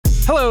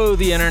Hello,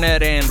 the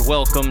internet, and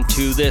welcome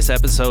to this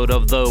episode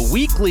of the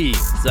weekly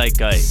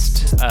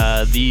Zeitgeist.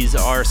 These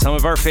are some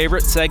of our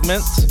favorite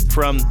segments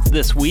from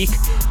this week,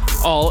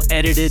 all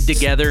edited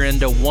together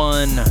into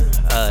one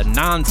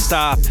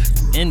non-stop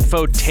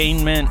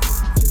infotainment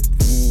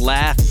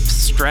laugh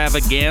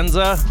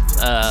extravaganza.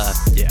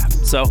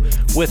 So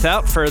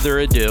without further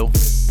ado,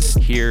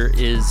 here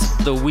is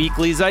the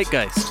weekly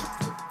Zeitgeist.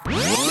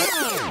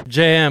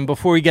 JM,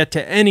 before we get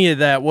to any of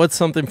that, what's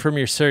something from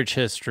your search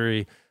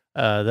history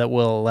that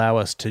will allow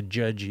us to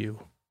judge you?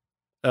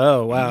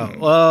 Oh, wow.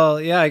 Well,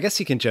 yeah, I guess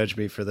you can judge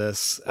me for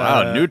this.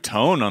 Wow, new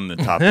tone on the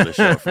top of the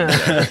show from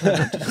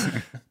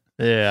that.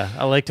 Yeah,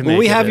 I like to make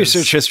we have your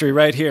search history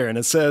right here, and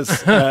it says...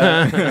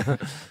 I've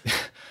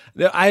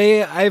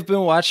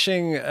been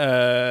watching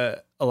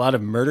a lot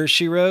of Murder,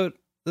 She Wrote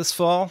this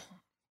fall.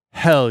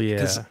 Hell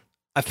yeah.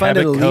 I find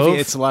it Cabot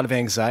alleviates Cove? a lot of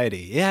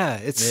anxiety.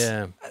 Yeah,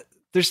 Yeah.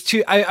 There's two,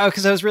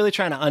 because I was really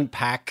trying to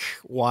unpack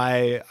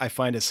why I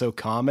find it so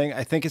calming.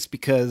 I think it's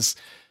because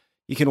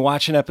you can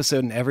watch an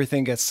episode and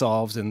everything gets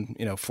solved in,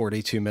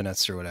 42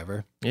 minutes or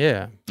whatever.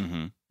 Yeah.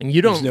 Mm-hmm. And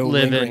you don't no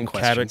live lingering in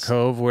questions. Cabot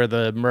Cove, where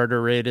the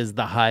murder rate is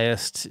the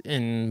highest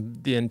in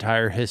the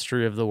entire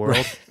history of the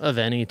world, of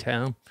any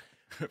town.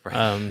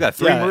 Right. You got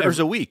 3 murders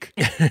a week.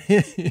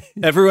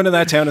 Everyone in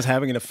that town is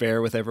having an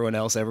affair with everyone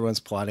else. Everyone's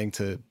plotting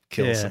to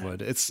kill Yeah. someone.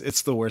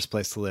 It's the worst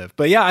place to live.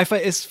 But yeah, I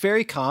find it's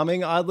very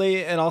calming,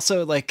 oddly, and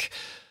also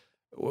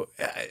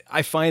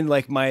I find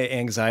my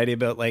anxiety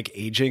about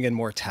aging and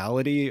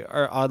mortality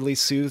are oddly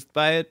soothed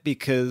by it,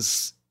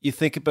 because you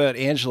think about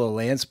Angela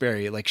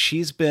Lansbury,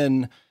 she's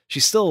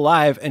still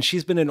alive and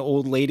she's been an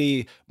old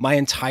lady my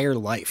entire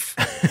life.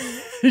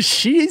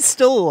 She's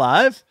still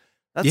alive?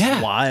 That's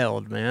Yeah.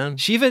 wild, man.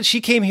 She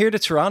came here to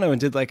Toronto and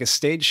did a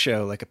stage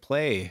show, a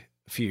play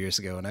a few years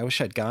ago, and I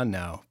wish I'd gone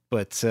now.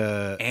 But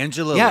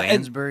Angela yeah,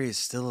 Lansbury is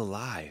still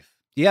alive.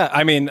 yeah,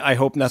 I mean, I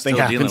hope nothing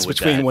Still dealing happens with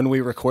between that. when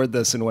we record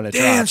this and when it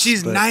Damn, drops.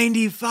 she's but-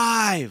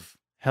 95.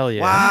 Hell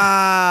yeah.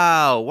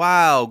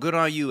 Wow. Good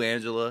on you,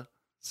 Angela.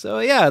 So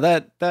yeah,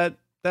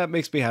 that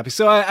makes me happy.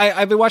 So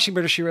I've been watching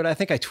Murder, She Wrote. I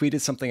think I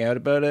tweeted something out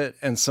about it,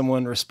 and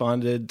someone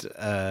responded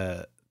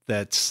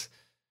that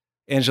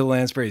Angela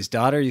Lansbury's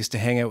daughter used to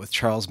hang out with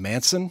Charles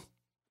Manson.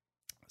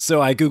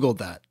 So I Googled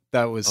that.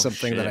 That was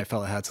something that shit. I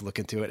felt I had to look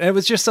into it. And it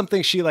was just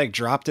something she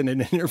dropped in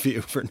an interview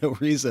for no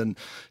reason.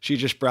 She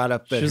just brought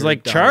up that She's her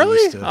like, daughter Charlie?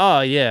 used to- Oh,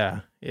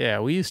 yeah.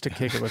 Yeah, we used to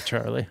kick it with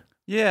Charlie.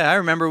 Yeah, I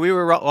remember we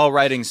were all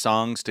writing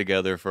songs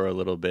together for a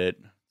little bit.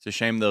 It's a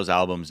shame those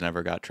albums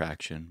never got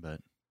traction, but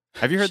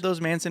have you heard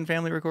those Manson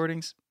family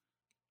recordings?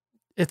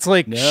 It's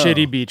like No.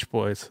 shitty Beach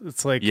Boys.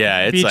 It's like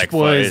Yeah, it's Beach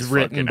Boys it's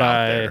written fucking out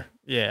by... there.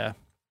 Yeah.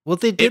 Well,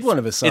 they did It's- one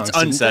of his songs. It's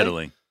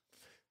unsettling.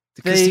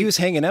 Because They- he was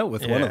hanging out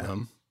with one of Yeah.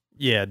 them.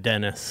 Yeah,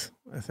 Dennis,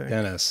 I think.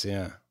 Dennis,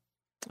 yeah.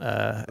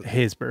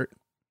 Haysbert.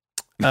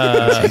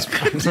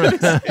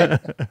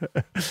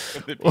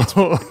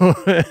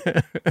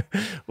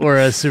 Or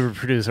as super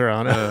producer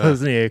on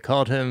it,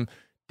 called him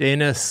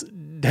Dennis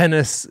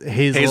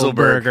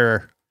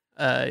Hazelberger.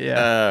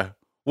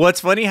 Well,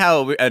 it's funny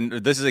how, and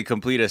this is a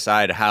complete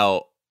aside,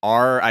 how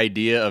our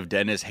idea of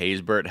Dennis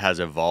Haysbert has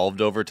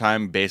evolved over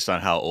time based on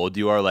how old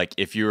you are. Like,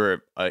 if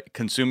you're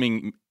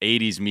consuming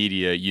 80s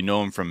media, you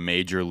know him from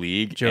Major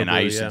League, Joe and I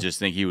Boo, used yeah. to just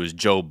think he was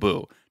Joe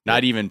Boo,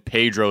 not even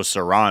Pedro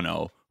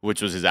Serrano,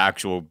 which was his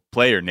actual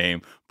player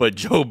name, but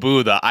Joe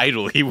Boo, the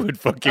idol he would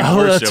fucking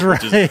worship, that's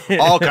which is right.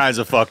 all kinds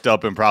of fucked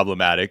up and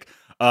problematic.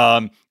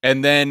 And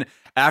then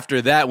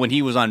after that, when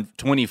he was on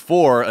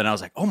 24, and I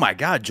was like, oh my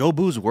God, Joe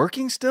Boo's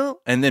working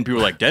still? And then people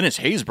were like, Dennis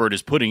Haysbert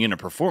is putting in a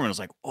performance. I was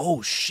like,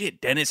 oh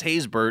shit, Dennis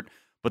Haysbert.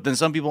 But then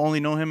some people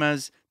only know him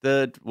as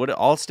the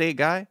All-State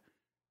guy?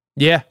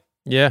 Yeah.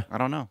 I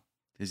don't know.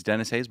 He's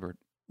Dennis Haysbert.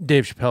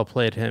 Dave Chappelle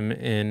played him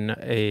in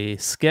a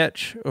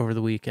sketch over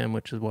the weekend,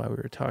 which is why we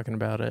were talking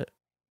about it.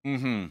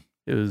 Mm-hmm.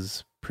 It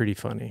was pretty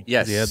funny.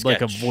 Yes, He had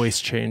sketch. a voice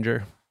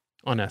changer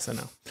on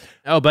SNL.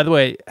 Oh, by the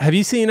way, have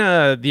you seen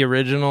the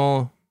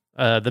original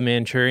The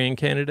Manchurian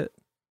Candidate?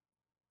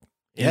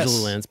 Yes.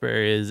 Angela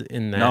Lansbury is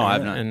in that. No,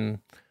 I've not. And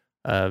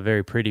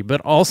very pretty,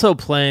 but also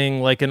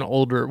playing an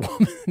older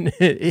woman.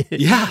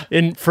 Yeah.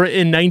 In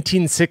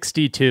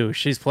 1962,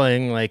 she's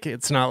playing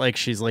it's not like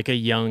she's a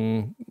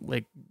young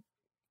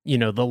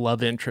the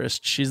love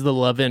interest. She's the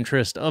love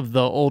interest of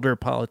the older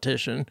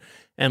politician,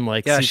 and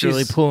secretly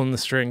she's- pulling the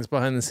strings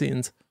behind the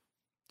scenes.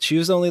 She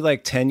was only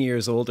 10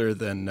 years older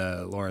than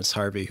Lawrence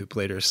Harvey, who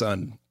played her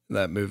son in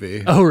that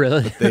movie. Oh,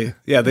 really?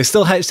 They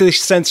still had, so they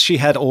sensed she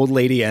had old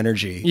lady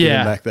energy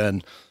even back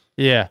then.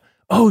 Yeah.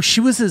 Oh,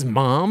 she was his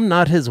mom,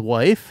 not his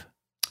wife?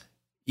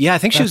 Yeah, I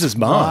think she was his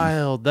mom.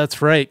 Wild.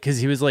 That's right, because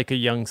he was a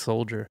young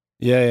soldier.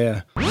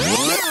 Yeah.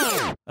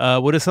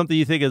 What is something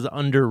you think is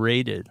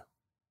underrated?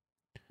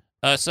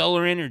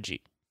 Solar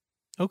energy.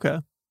 Okay.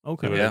 See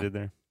what I did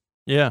there?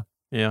 Yeah.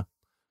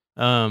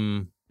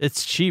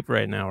 It's cheap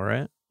right now,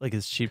 right?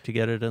 It's cheap to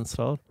get it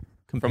installed.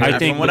 From I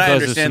think what I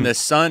because of understand, some- the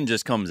sun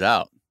just comes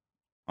out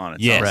on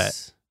its Yes. own.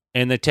 Right.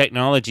 And the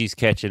technology's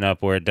catching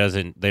up where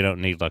they don't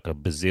need a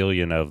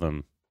bazillion of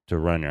them to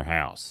run your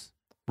house.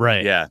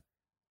 Right. Yeah.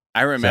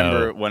 I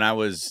remember when I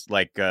was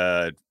like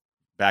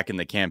back in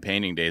the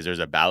campaigning days, there's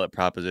a ballot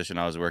proposition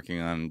I was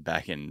working on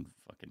back in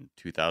fucking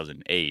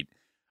 2008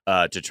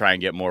 to try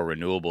and get more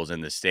renewables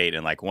in the state.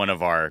 And like one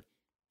of our,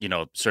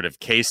 sort of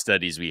case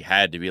studies we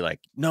had to be like,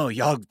 no,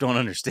 y'all don't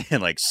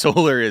understand. Like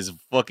solar is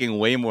fucking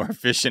way more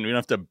efficient. We don't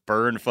have to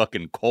burn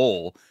fucking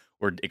coal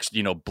or,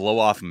 blow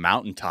off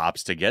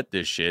mountaintops to get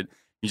this shit.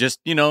 You just,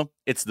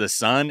 it's the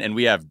sun, and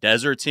we have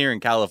deserts here in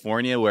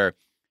California where,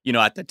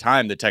 at the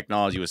time the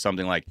technology was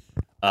something like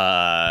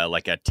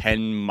a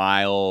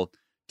 10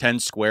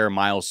 square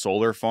mile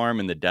solar farm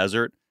in the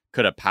desert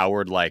could have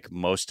powered like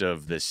most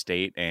of the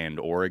state and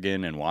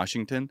Oregon and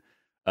Washington.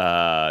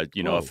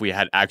 If we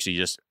had actually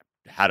just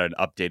had an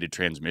updated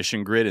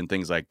transmission grid and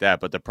things like that.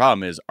 But the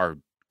problem is our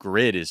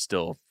grid is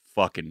still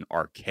fucking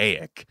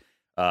archaic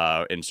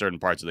in certain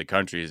parts of the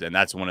countries. And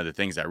that's one of the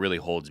things that really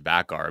holds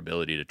back our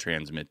ability to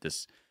transmit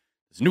this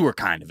newer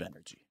kind of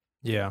energy.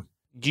 Yeah.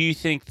 Do you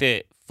think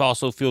that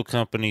fossil fuel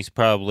companies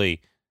probably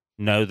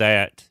know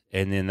that,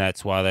 and then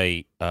that's why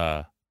they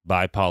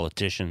buy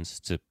politicians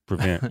to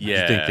prevent?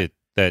 Yeah. You think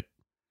that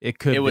it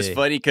could? It was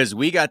funny because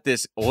we got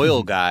this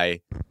oil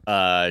guy,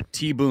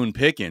 T. Boone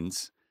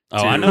Pickens.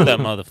 Oh, I know that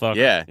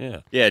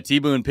motherfucker. Yeah. T.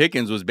 Boone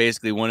Pickens was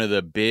basically one of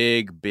the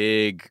big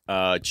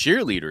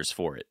cheerleaders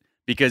for it,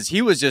 because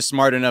he was just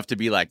smart enough to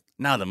be like,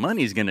 "Nah, the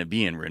money's gonna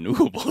be in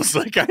renewables.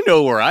 Like, I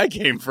know where I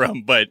came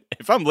from, but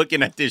if I'm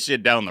looking at this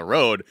shit down the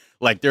road,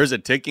 like, there's a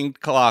ticking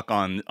clock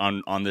on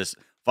this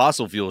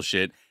fossil fuel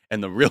shit,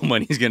 and the real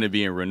money's gonna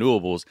be in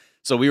renewables."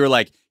 So we were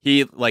like,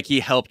 he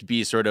helped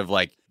be sort of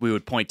like, we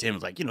would point to him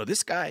like,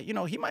 this guy,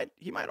 he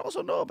might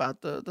also know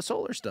about the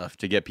solar stuff,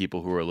 to get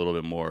people who are a little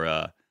bit more,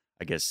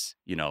 I guess,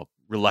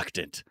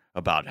 reluctant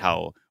about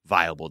how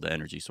viable the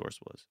energy source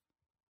was.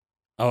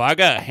 Oh, I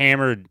got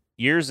hammered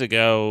years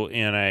ago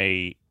in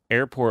a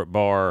airport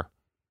bar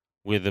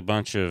with a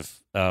bunch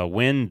of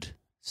wind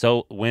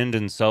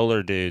and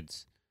solar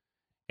dudes,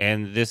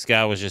 and this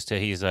guy was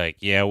he's like,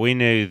 yeah, we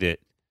knew that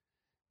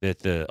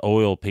the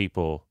oil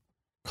people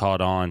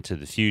caught on to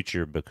the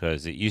future,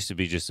 because it used to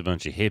be just a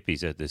bunch of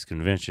hippies at this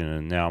convention,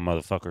 and now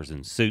motherfuckers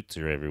in suits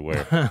are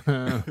everywhere.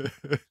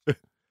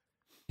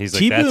 He's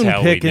like, that's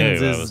how we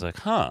knew. I was like,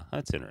 huh,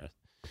 that's interesting.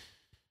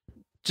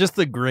 Just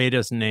the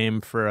greatest name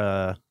for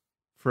an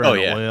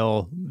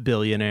oil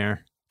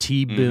billionaire.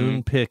 T.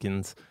 Boone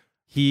Pickens.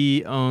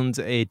 He owns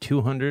a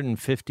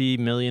 $250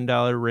 million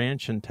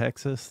ranch in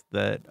Texas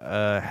that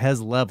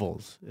has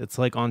levels. It's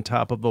like on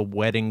top of a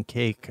wedding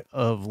cake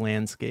of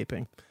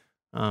landscaping.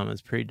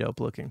 It's pretty dope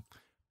looking.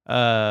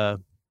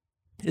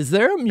 Is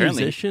there a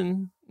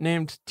musician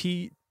named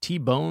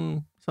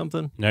T-Bone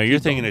something? No, you're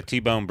thinking of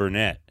T-Bone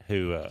Burnett,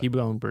 who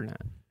T-Bone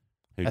Burnett.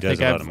 Who I does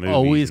think a lot of I've movies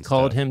always and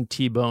called stuff. him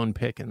T-Bone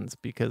Pickens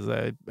because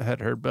I had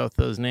heard both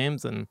those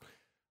names and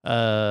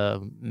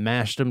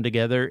mashed them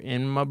together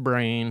in my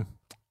brain.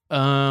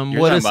 You're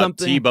what talking is about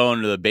something?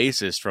 T-Bone, the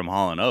bassist from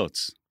Hall &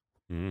 Oates.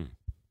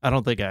 I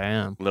don't think I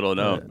am. Little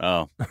note.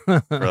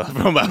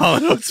 From my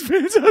Hall & Oates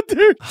fans out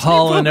there.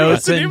 Hall &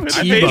 Oates and I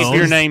think if your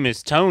T-Bone. name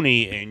is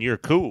Tony and you're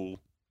cool,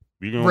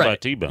 you're going by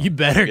T-Bone. You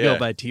better Yeah. go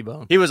by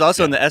T-Bone. He was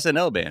also in the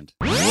SNL band.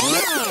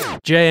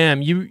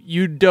 JM,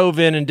 you dove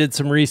in and did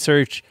some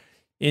research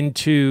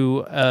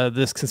into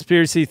this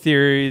conspiracy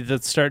theory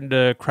that's starting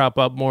to crop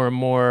up more and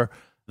more.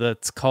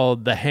 That's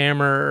called the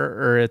Hammer,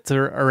 or it's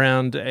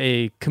around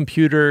a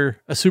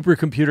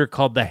supercomputer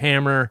called the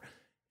Hammer,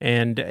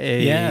 and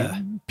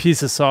a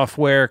piece of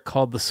software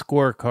called the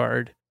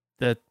Scorecard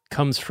that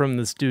comes from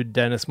this dude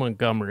Dennis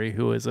Montgomery,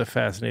 who is a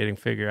fascinating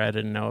figure I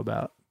didn't know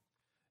about.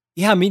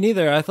 Yeah, me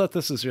neither. I thought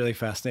this was really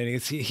fascinating.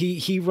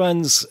 He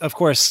runs, of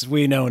course,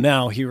 we know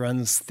now, he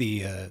runs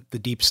the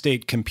deep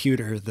state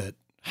computer that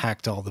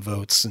hacked all the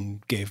votes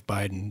and gave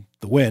Biden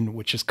the win,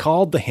 which is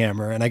called the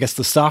Hammer, and I guess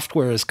the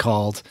software is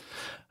called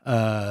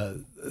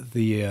the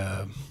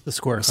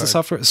Scorecard. what's the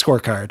software?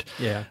 Scorecard.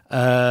 Yeah.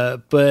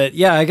 But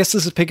yeah, I guess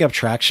this is picking up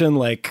traction.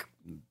 Like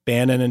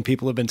Bannon and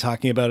people have been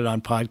talking about it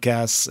on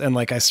podcasts, and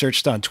like I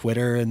searched on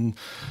Twitter, and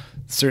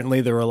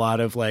certainly there were a lot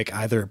of like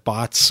either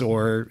bots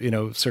or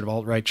sort of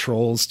alt-right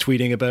trolls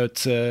tweeting about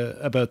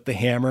the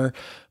Hammer.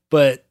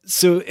 But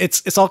so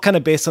it's all kind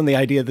of based on the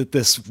idea that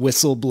this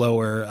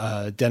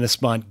whistleblower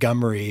Dennis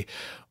Montgomery,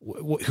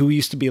 who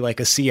used to be like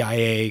a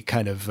CIA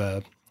kind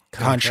of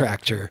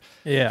contractor,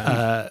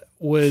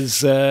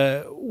 was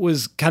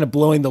kind of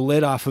blowing the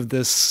lid off of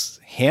this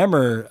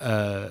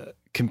Hammer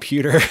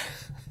computer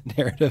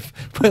narrative.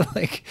 But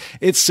like,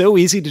 it's so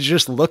easy to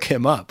just look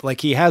him up.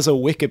 Like, he has a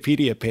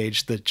Wikipedia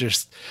page that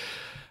just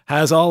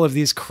has all of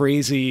these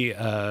crazy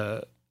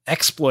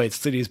exploits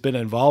that he's been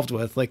involved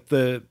with. Like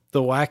the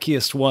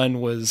wackiest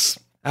one was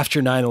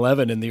after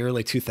 9/11 in the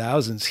early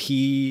 2000s,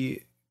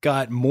 he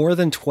got more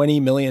than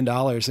 $20 million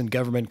in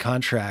government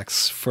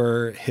contracts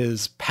for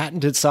his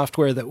patented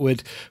software that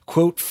would,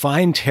 quote,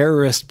 find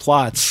terrorist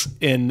plots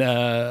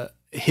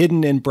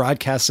hidden in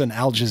broadcasts on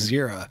Al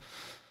Jazeera.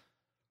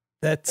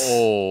 That's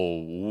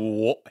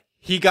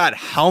he got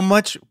how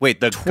much? Wait,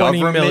 the 20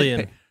 government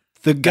million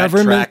the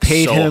government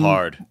paid so him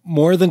hard.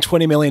 more than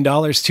 $20 million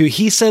to.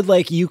 He said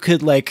like you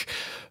could like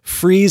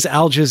freeze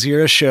Al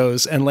Jazeera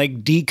shows and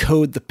like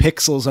decode the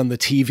pixels on the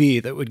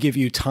TV that would give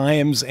you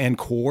times and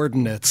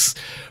coordinates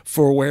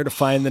for where to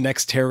find the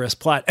next terrorist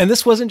plot. And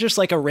this wasn't just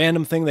like a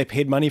random thing they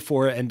paid money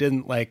for and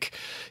didn't like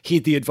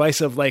heed the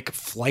advice of, like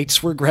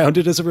flights were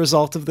grounded as a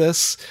result of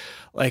this.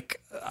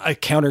 Like a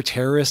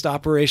counter-terrorist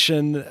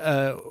operation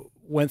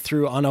went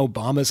through on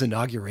Obama's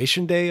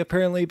inauguration day,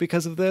 apparently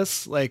because of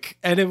this. Like,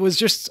 and it was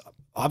just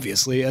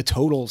obviously a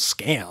total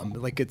scam.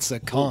 Like it's a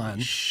con.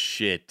 Holy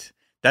shit.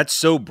 That's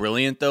so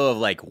brilliant, though, of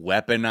like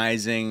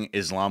weaponizing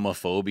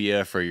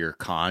Islamophobia for your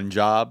con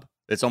job.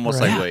 It's almost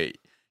like what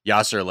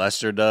Yasser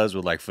Lester does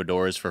with like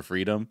Fedoras for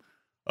Freedom,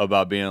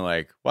 about being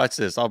like, watch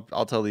this.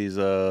 I'll tell these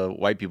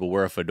white people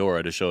wear a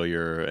fedora to show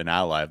you're an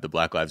ally of the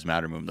Black Lives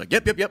Matter movement.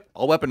 Like, yep.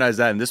 I'll weaponize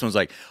that. And this one's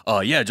like,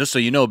 yeah, just so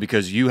you know,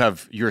 because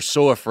you're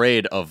so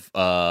afraid of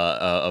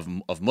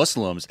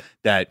Muslims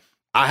that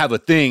I have a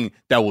thing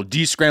that will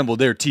descramble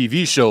their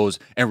TV shows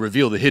and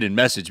reveal the hidden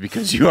message,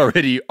 because you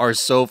already are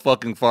so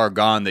fucking far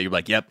gone that you're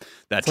like, yep,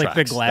 that's like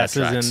the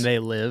glasses and They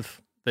Live.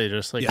 They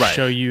just like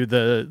show you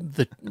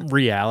the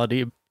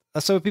reality.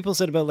 That's what people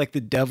said about like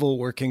the devil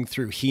working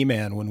through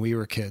He-Man when we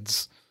were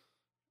kids.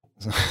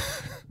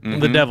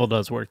 The devil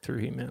does work through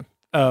He-Man.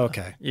 Oh,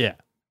 okay. Yeah.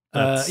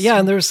 Yeah,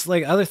 and there's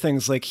like other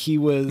things like he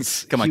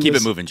was. Come on, keep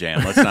it moving,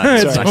 Jam. Let's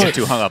not get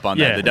too hung up on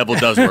that. The devil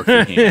does work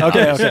for him.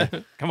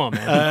 Okay. Come on,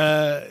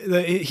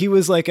 man. He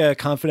was like a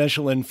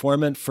confidential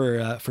informant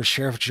for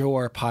Sheriff Joe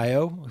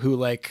Arpaio, who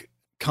like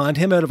conned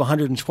him out of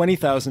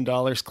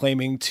 $120,000,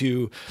 claiming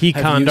to he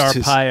conned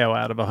Arpaio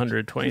out of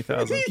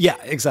 $120,000. Yeah,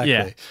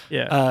 exactly.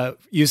 Yeah.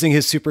 Using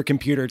his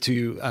supercomputer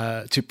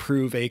to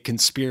prove a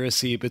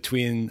conspiracy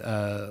between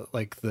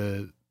like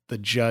the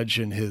judge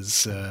in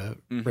his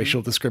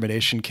racial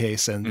discrimination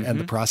case and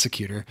the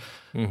prosecutor.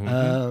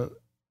 And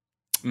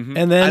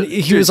then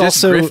he was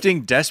also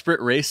grifting desperate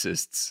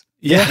racists.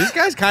 Yeah. This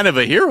guy's kind of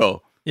a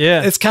hero.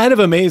 Yeah. It's kind of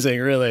amazing,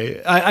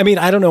 really. I mean,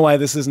 I don't know why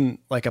this isn't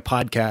like a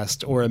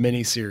podcast or a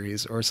mini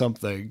series or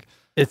something.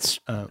 It's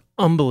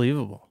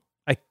unbelievable.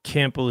 I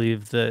can't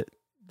believe that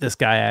this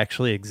guy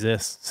actually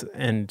exists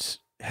and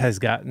has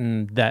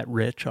gotten that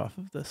rich off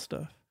of this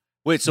stuff.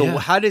 Wait, so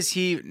how does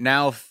he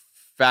now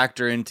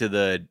factor into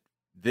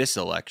this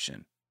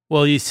election?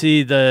 Well, you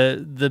see,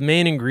 the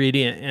main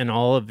ingredient in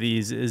all of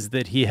these is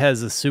that he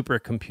has a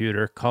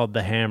supercomputer called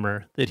the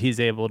Hammer that he's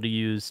able to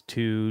use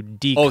to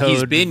decode. Oh,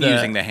 he's been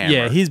using the Hammer.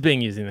 Yeah, he's been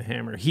using the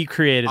Hammer. He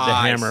created the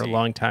Hammer a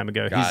long time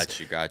ago.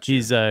 Gotcha.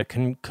 He's a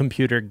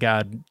computer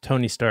god,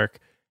 Tony Stark,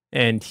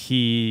 and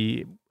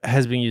he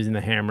has been using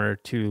the Hammer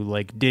to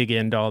like dig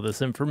into all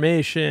this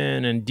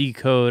information and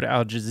decode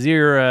Al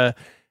Jazeera.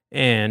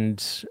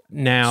 And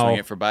now swing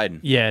it for Biden.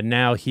 Yeah,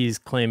 now he's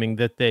claiming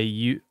that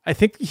I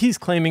think he's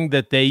claiming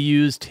that they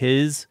used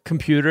his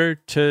computer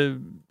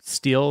to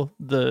steal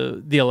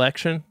the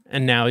election,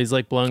 and now he's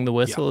like blowing the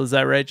whistle. Yeah. Is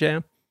that right,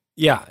 Jam?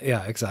 Yeah,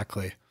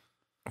 exactly.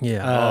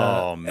 Yeah.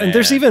 Oh man. And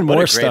there's even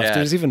more stuff.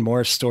 There's even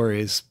more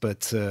stories,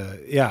 but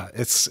yeah,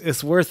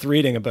 it's worth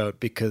reading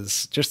about,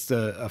 because just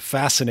a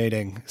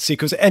fascinating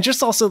sequence, and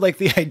just also like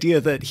the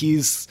idea that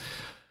he's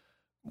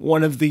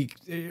one of the,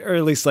 or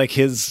at least like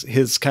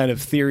his kind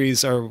of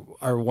theories are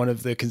one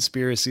of the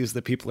conspiracies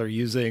that people are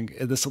using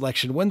in this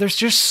election, when there's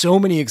just so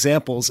many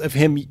examples of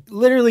him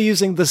literally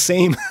using the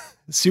same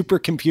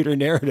supercomputer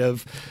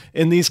narrative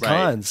in these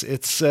cons.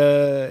 It's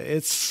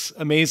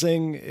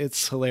amazing.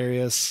 It's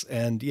hilarious.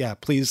 And yeah,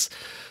 please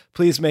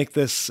make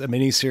this a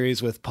mini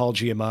series with Paul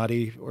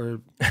Giamatti or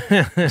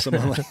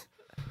someone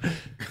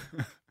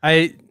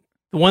like.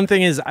 One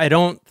thing is, I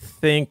don't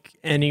think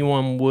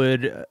anyone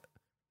would,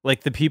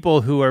 like the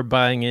people who are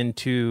buying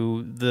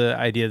into the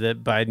idea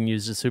that Biden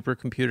used a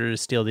supercomputer to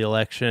steal the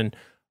election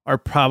are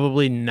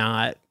probably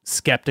not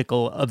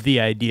skeptical of the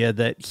idea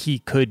that he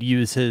could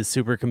use his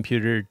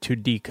supercomputer to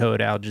decode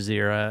Al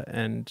Jazeera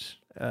and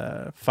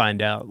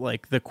find out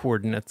like the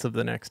coordinates of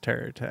the next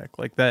terror attack.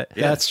 Like that.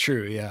 Yeah. That's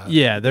true. Yeah.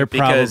 Yeah. They're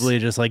probably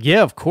just like,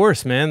 yeah, of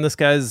course, man. This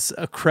guy's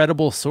a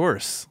credible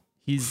source.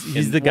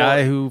 He's the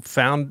guy who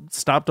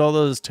stopped all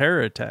those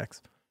terror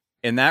attacks.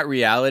 In that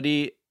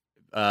reality,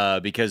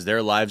 because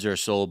their lives are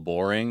so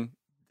boring,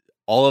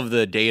 all of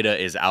the data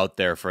is out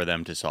there for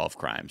them to solve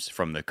crimes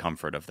from the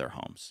comfort of their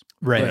homes.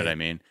 Right. You know what I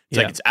mean? It's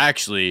like, it's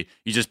actually,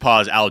 you just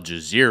pause Al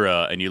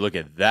Jazeera and you look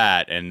at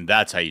that, and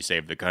that's how you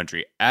save the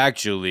country.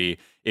 Actually,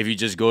 if you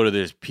just go to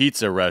this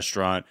pizza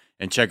restaurant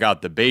and check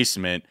out the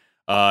basement,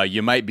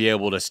 you might be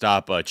able to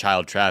stop a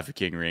child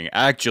trafficking ring.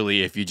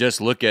 Actually, if you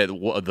just look at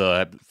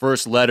the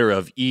first letter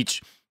of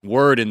each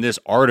word in this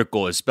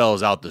article, it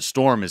spells out the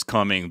storm is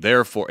coming.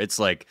 Therefore, it's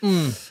like...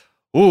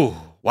 Ooh,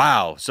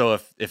 wow. So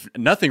if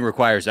nothing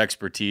requires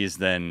expertise,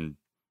 then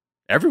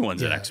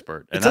everyone's an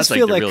expert. And that's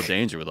like the real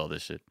danger with all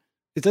this shit.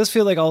 It does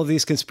feel like all of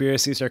these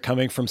conspiracies are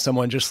coming from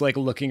someone just like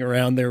looking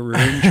around their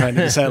room trying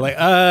to decide like,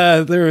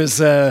 there was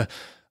a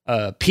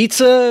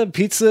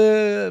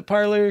pizza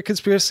parlor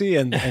conspiracy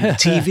and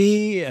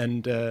TV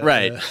and...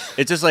 right.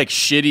 It's just like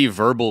shitty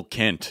verbal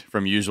Kent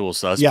from Usual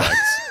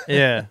Suspects.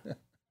 Yeah.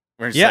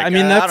 We're just Yeah, like, I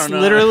mean, I that's don't know."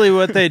 literally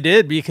what they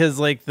did, because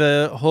like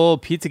the whole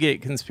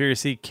Pizzagate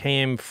conspiracy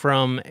came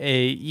from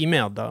a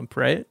email dump,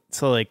 right?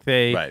 So like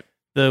Right.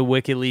 the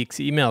WikiLeaks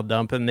email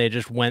dump, and they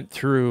just went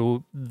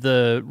through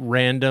the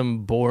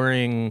random,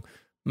 boring,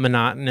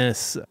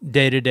 monotonous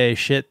day-to-day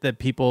shit that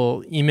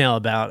people email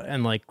about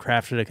and like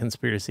crafted a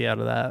conspiracy out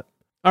of that.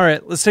 All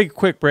right, let's take a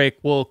quick break.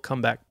 We'll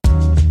come back.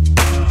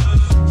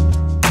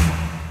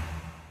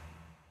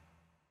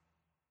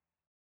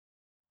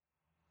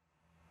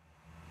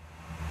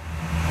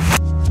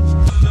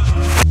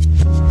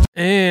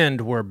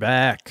 And we're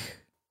back.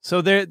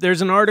 So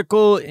there's an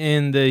article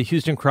in the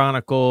Houston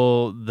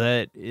Chronicle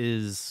that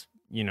is,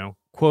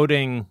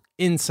 quoting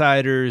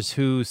insiders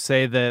who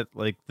say that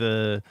like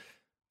the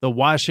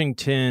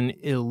Washington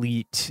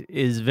elite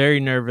is very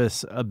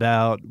nervous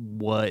about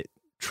what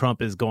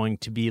Trump is going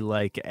to be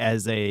like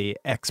as a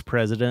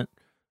ex-president.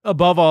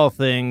 Above all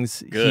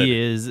things, Good. he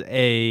is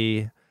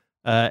a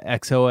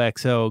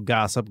XOXO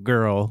gossip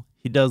girl.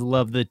 He does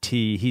love the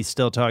tea. He's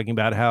still talking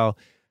about how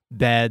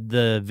bad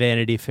the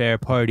Vanity Fair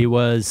party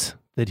was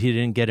that he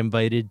didn't get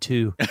invited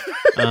to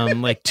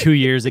like 2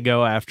 years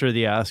ago after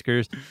the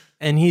Oscars.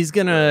 And he's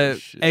going to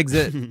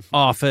exit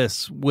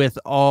office with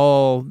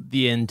all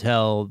the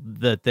intel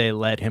that they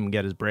let him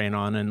get his brain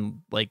on,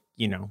 and like,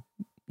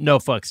 no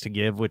fucks to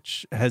give,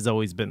 which has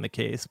always been the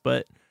case.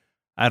 But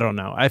I don't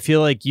know. I feel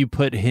like you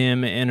put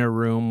him in a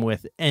room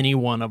with any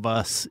one of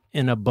us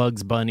in a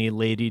Bugs Bunny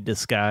lady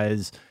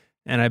disguise,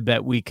 and I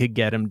bet we could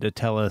get him to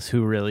tell us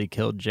who really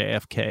killed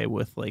JFK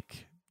with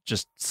like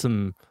just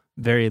some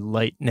very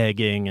light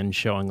negging and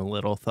showing a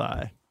little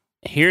thigh.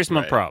 Here's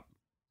my problem.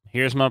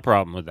 Here's my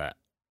problem with that.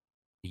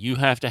 You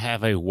have to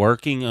have a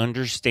working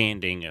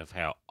understanding of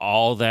how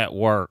all that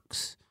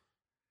works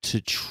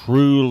to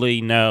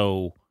truly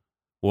know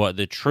what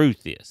the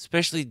truth is,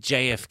 especially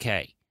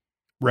JFK.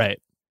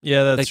 Right.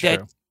 Yeah, that's like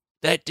true.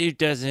 That dude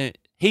doesn't...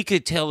 He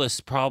could tell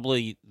us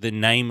probably the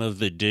name of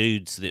the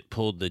dudes that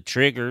pulled the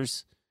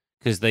triggers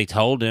because they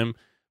told him,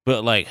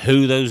 but like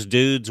who those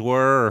dudes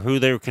were or who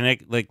they were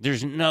connected, like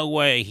there's no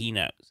way he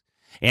knows.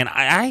 And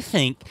I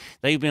think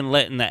they've been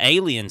letting the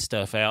alien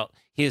stuff out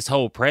his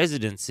whole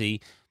presidency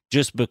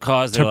just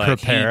because they're to like...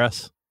 prepare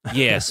us.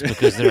 Yes,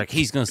 because they're like,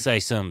 he's going to say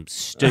something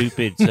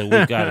stupid, so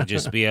we've got to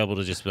just be able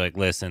to just be like,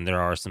 listen,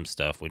 there are some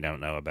stuff we don't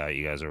know about.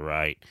 You guys are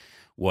right.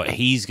 What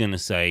he's going to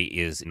say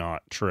is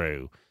not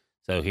true.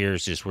 So we're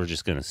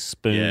just going to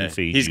spoon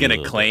feed He's you.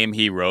 going to claim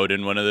he rode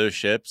in one of those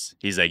ships.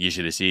 He's like, you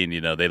should have seen,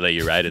 they let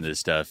you ride in this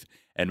stuff.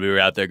 And we were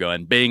out there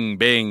going bing,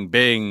 bing,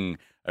 bing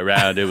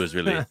around. It was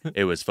really,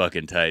 it was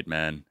fucking tight,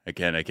 man. I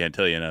can't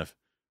tell you enough.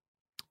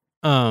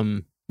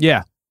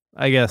 Yeah,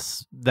 I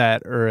guess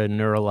that or a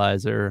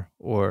neuralizer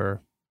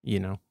or,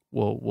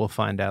 we'll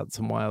find out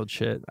some wild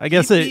shit. I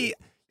guess he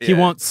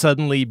won't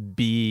suddenly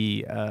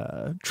be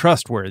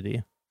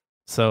trustworthy.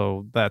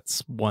 So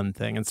that's one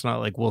thing. It's not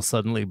like we'll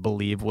suddenly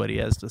believe what he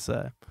has to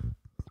say.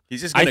 He's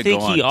just I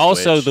think go on he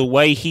also, Twitch. the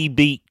way he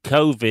beat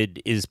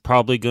COVID is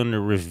probably going to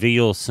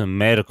reveal some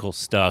medical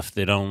stuff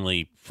that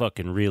only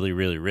fucking really,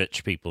 really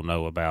rich people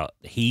know about.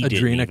 He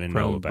didn't even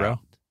know about. Bro.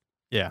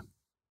 Yeah.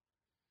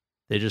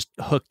 They just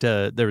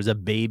there was a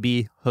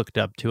baby hooked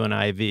up to an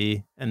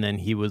IV, and then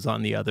he was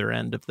on the other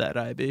end of that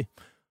IV.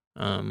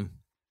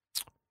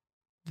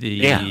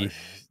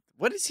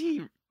 What is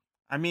he?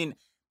 I mean,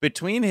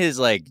 between his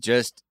like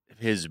just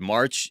his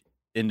march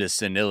into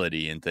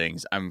senility and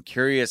things, I'm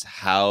curious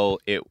how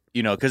it,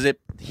 because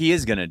he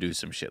is gonna do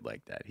some shit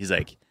like that. He's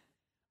like,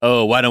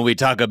 oh, why don't we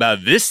talk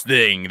about this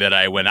thing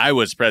that when I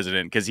was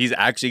president? Because he's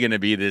actually gonna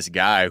be this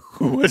guy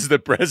who was the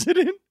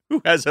president, who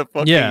has a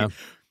fucking,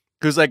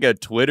 who's like a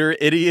Twitter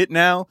idiot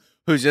now,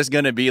 who's just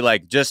gonna be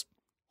like just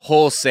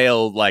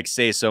wholesale like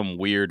say some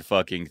weird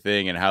fucking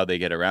thing and how they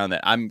get around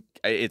that.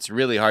 It's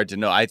really hard to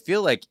know. I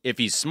feel like if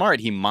he's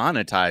smart, he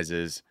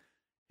monetizes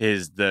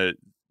the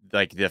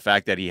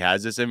fact that he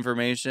has this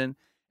information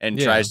and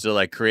tries to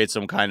like create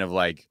some kind of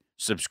like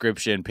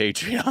subscription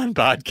Patreon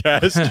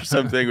podcast or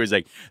something where it's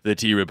like the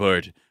T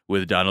Report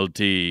with Donald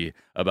T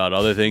about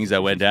all the things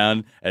that went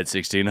down at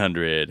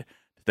 1600.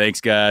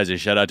 Thanks guys, and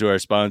shout out to our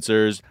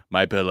sponsors,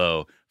 My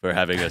Pillow, for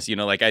having us.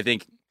 I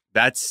think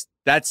that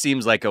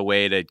seems like a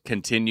way to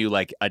continue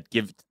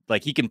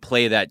he can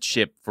play that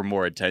chip for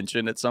more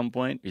attention at some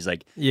point. He's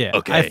like,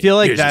 okay, I feel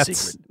like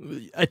that's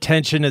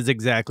attention is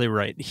exactly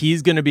right.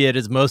 He's going to be at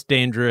his most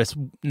dangerous,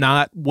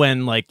 not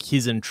when like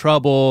he's in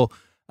trouble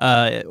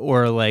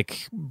or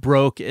like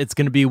broke. It's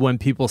going to be when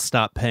people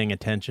stop paying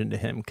attention to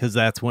him, because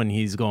that's when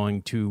he's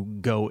going to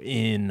go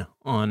in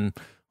on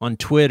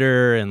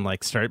Twitter and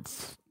like start,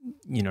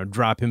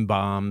 dropping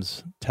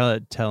bombs,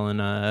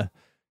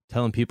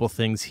 telling people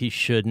things he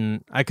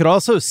shouldn't. I could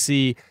also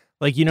see,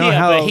 like,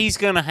 how... but he's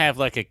going to have,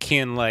 like, a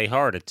Ken Lay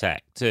heart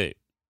attack, too.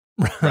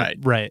 Right.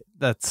 Right.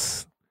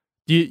 That's...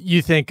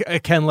 You think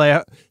Ken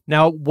Lay...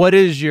 Now, what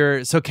is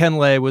your... So Ken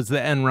Lay was the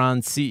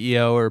Enron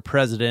CEO or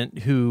president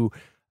who,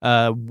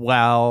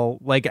 while,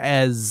 like,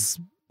 as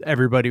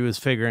everybody was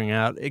figuring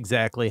out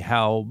exactly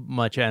how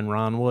much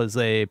Enron was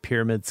a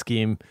pyramid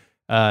scheme,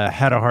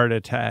 had a heart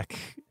attack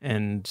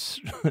and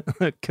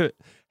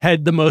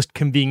had the most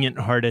convenient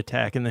heart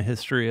attack in the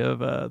history of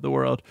the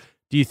world.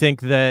 Do you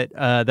think that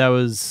that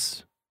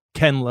was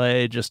Ken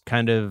Lay just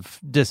kind of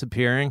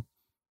disappearing?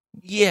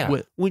 Yeah.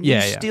 When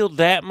you steal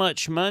that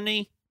much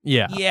money,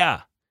 you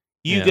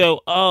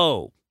go,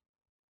 oh,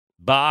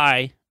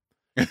 bye.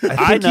 I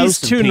think he's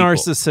too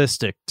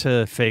narcissistic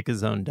to fake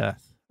his own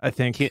death. I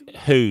think.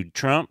 Who,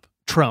 Trump?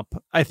 Trump.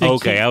 I think.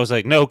 Okay, I was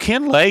like, no,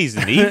 Ken Lay's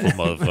an evil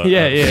motherfucker.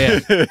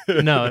 Yeah.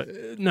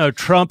 No,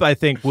 Trump, I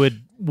think,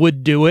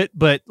 would do it,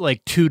 but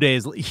like 2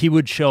 days, he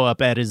would show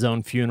up at his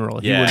own funeral.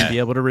 He wouldn't be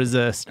able to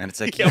resist. And it's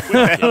like, He's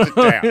like, look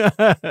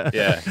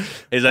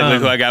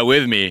who I got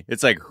with me.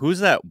 It's like, who's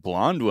that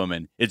blonde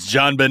woman? It's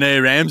John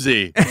Benet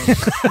Ramsey.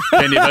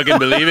 Can you fucking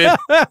believe it?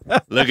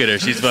 Look at her.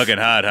 She's fucking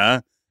hot,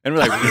 huh? And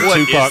we're like, what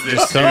Tupac is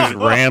just this? comes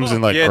Rams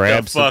and like Get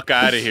grabs the fuck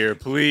out of here,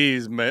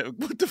 please, man.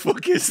 What the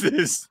fuck is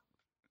this?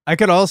 I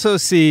could also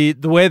see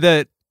the way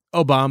that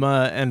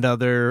Obama and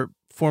other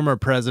former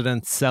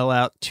presidents sell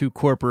out to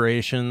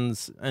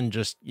corporations and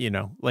just,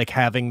 like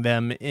having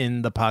them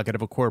in the pocket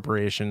of a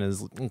corporation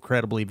is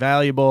incredibly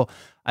valuable.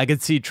 I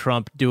could see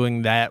Trump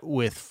doing that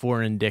with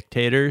foreign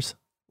dictators.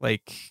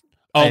 Like,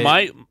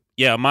 my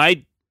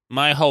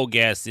whole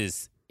guess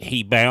is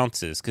he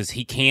bounces because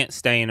he can't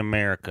stay in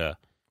America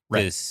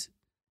because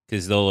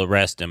they'll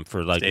arrest him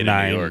for like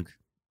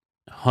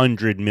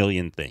 900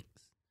 million things.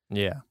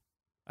 Yeah.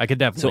 I could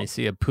definitely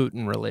see a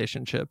Putin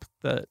relationship.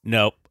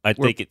 Nope. I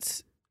think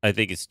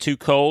it's too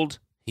cold.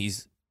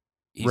 He's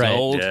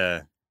old.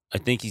 Yeah. I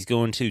think he's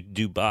going to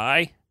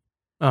Dubai.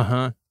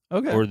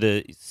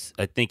 Okay.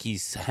 I think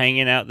he's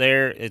hanging out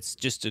there. It's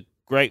just a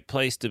great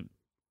place to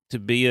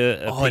be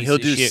a and he'll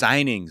do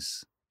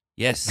signings.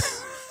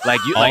 Yes.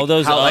 All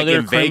those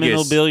other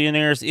criminal Vegas.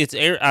 billionaires. I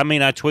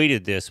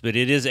tweeted this, but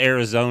it is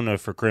Arizona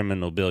for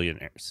criminal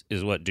billionaires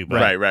is what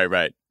Dubai.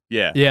 Right.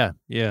 Yeah.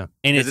 Yeah.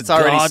 And it's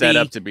already set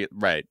up to be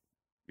right.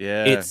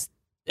 Yeah.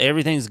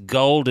 Everything's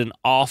gold and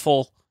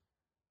awful.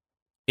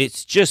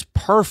 It's just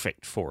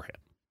perfect for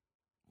him.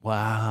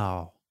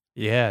 Wow.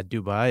 Yeah,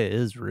 Dubai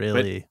is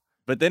really.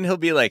 But then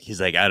he's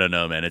like, I don't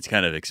know, man. It's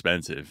kind of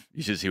expensive.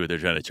 You should see what they're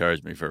trying to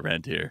charge me for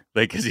rent here.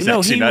 Like, because he's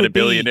actually not a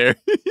billionaire.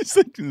 He's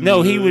like,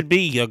 no, he would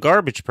be a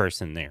garbage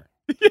person there.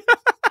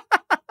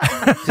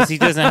 Because he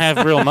doesn't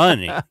have real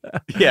money.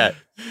 Yeah.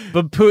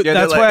 But Putin,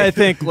 that's why I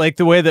think like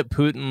the way that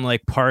Putin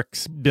like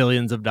parks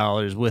billions of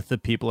dollars with the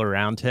people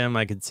around him,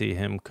 I could see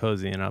him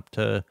cozying up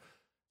to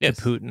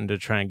Putin to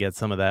try and get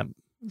some of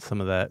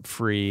that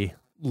free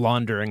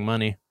laundering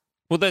money.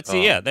 Well,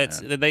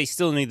 they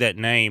still need that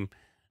name.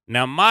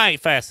 Now, my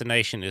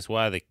fascination is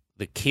why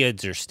the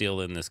kids are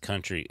still in this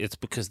country. It's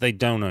because they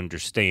don't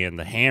understand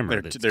the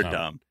hammer. They're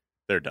dumb.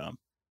 They're dumb.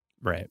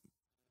 Right.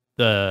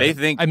 They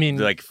think,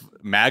 like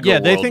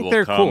MAGA world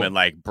will come and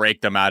like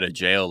break them out of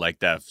jail, like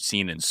that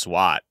scene in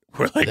SWAT,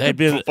 where like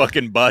the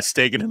fucking bus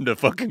taking him to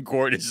fucking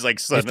court is like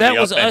suddenly if that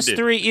was upended. us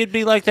three, it'd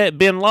be like that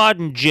Bin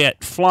Laden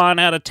jet flying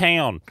out of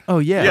town. Oh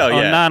yeah,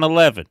 on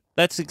 9/11.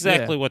 That's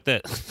exactly what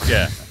that.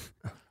 Yeah.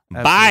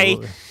 Bye.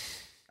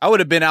 I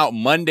would have been out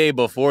Monday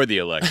before the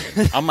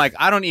election. I'm like,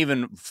 I don't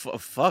even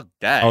fuck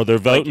that. Oh, they're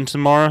voting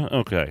tomorrow.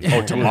 Okay.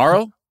 Oh,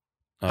 tomorrow.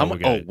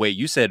 Okay. Wait,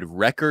 you said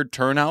record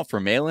turnout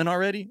for mail-in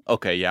already?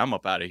 Okay, yeah, I'm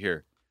up out of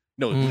here.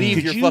 No,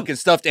 leave your fucking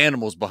stuffed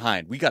animals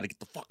behind. We got to get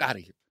the fuck out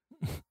of here.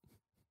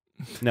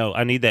 No,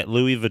 I need that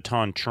Louis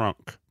Vuitton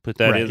trunk. Put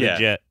that in the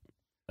jet.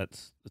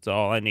 That's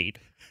all I need.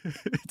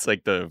 It's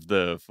like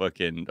the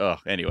fucking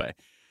anyway.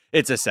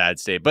 It's a sad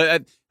state.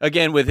 But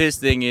again, with his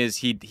thing is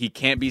he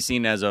can't be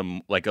seen as a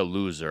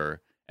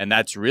loser, and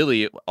that's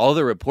really all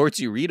the reports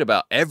you read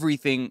about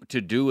everything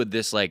to do with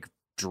this like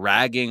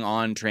dragging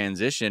on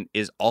transition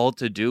is all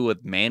to do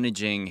with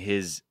managing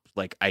his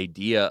like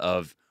idea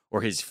of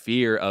or his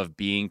fear of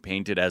being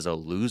painted as a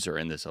loser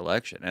in this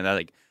election. And that,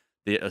 like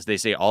they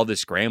say all the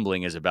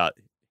scrambling is about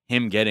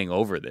him getting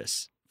over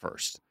this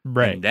first.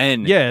 Right. And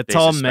then it's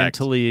all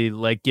mentally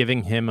like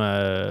giving him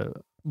a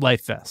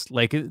life vest.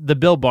 Like the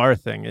Bill Barr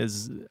thing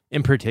is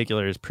in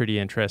particular is pretty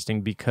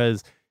interesting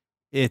because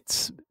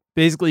it's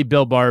basically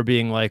Bill Barr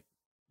being like,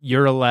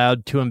 you're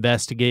allowed to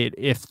investigate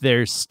if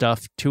there's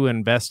stuff to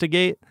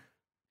investigate,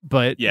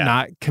 but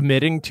not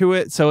committing to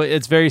it. So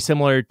it's very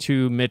similar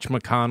to Mitch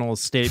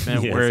McConnell's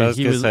statement where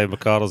he was say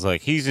McConnell's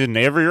like, he's in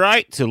every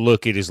right to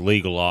look at his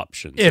legal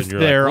options. If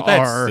there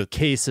are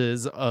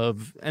cases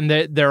of, and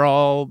they're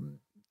all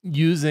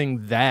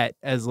using that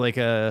as like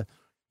a,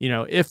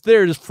 if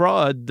there's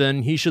fraud,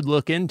 then he should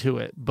look into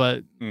it.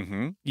 But,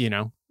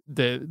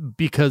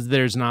 because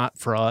there's not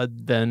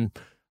fraud, then...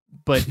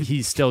 But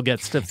he still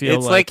gets to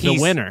feel like the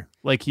winner.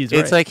 Like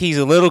it's like he's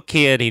a little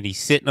kid and he's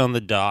sitting on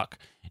the dock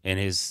and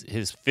his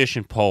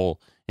fishing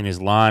pole and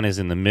his line is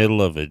in the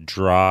middle of a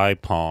dry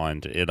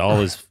pond. And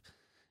all is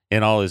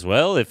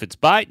well, if it's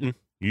biting,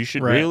 you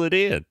should reel it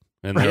in.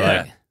 And they're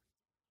like,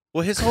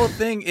 well, his whole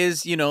thing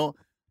is, in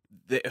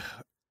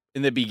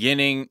the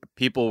beginning,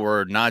 people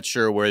were not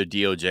sure where the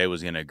DOJ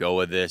was going to go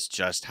with this.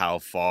 Just how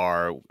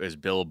far is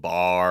Bill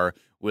Barr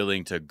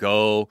willing to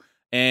go?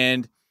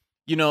 And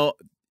you know,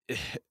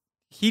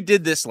 he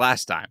did this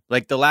last time.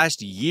 Like the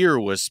last year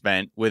was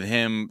spent with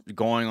him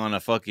going on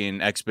a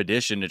fucking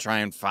expedition to try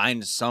and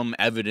find some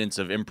evidence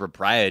of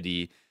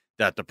impropriety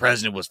that the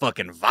president was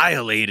fucking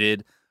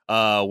violated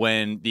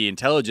when the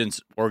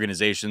intelligence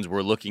organizations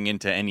were looking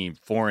into any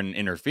foreign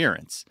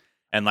interference.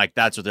 And like,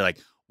 that's what they're like,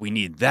 we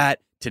need that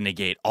to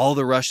negate all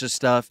the Russia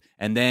stuff.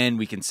 And then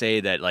we can say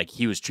that like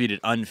he was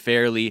treated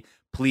unfairly,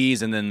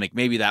 please. And then like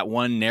maybe that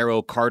one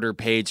narrow Carter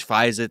Page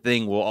FISA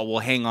thing, we'll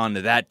hang on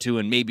to that too.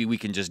 And maybe we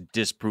can just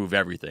disprove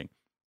everything.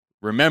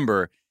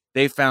 Remember,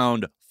 they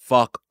found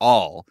fuck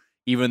all,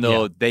 even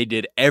though they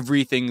did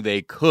everything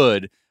they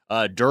could.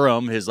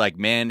 Durham, his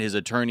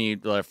attorney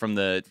from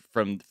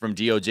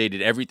DOJ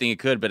did everything he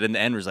could, but in the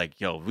end was like,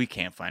 yo, we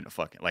can't find a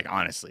fucking, like,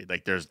 honestly,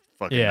 like there's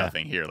fucking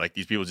nothing here. Like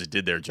these people just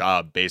did their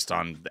job based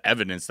on the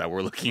evidence that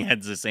we're looking at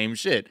is the same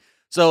shit.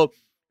 So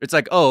it's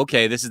like, oh,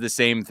 okay, this is the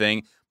same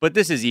thing, but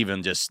this is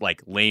even just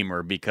like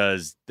lamer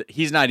because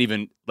he's not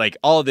even like,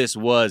 all this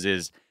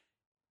is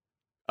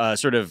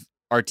sort of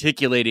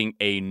articulating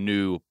a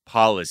new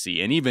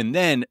policy. And even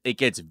then it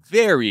gets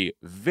very,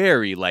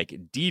 very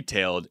like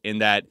detailed in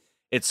that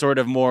it's sort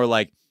of more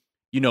like,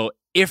 you know,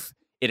 if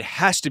it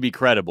has to be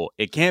credible,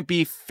 it can't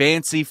be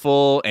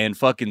fanciful and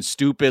fucking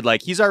stupid.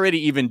 Like he's already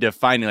even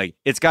defining, like,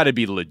 it's got to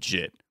be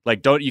legit.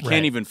 Like,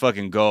 can't even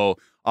fucking go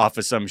off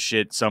of some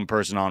shit some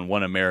person on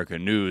One America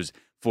News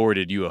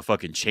forwarded you a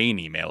fucking chain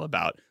email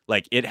about.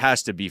 Like, it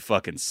has to be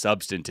fucking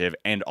substantive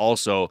and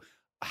also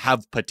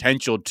have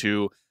potential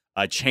to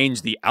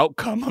change the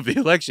outcome of the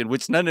election,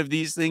 which none of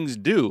these things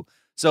do.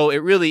 So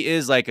it really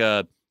is like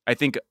I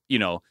think, you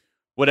know,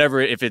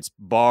 whatever, if it's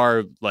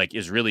Barr like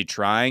is really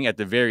trying at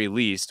the very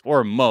least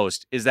or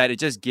most, is that it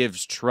just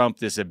gives Trump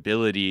this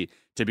ability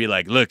to be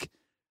like, look,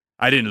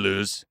 I didn't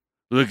lose.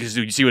 Look,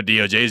 you see what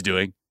DOJ is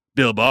doing.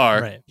 Bill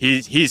Barr,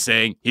 he's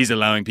saying he's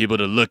allowing people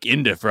to look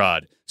into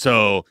fraud.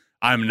 So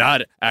I'm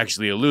not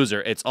actually a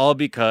loser. It's all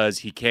because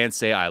he can't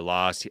say I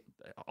lost.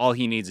 All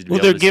he needs is to be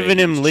able they're to giving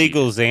say him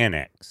legal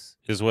Xanax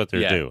is what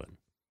they're doing.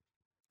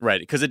 Right,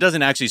 because it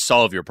doesn't actually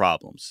solve your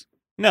problems.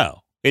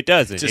 No. It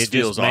doesn't. It just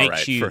feels makes all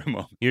right you, for a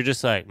moment. You're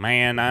just like,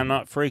 man, I'm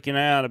not freaking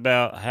out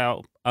about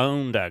how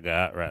owned I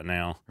got right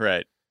now.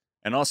 Right.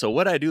 And also,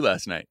 what did I do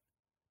last night?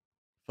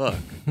 Fuck.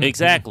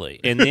 Exactly.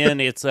 And then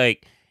it's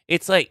like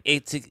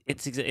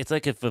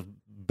if a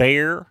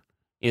bear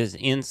is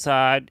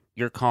inside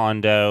your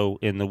condo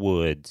in the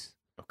woods.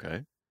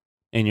 Okay.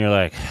 And you're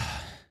like,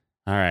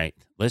 all right,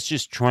 let's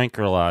just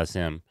tranquilize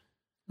him.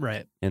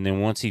 Right. And then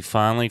once he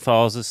finally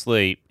falls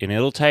asleep, and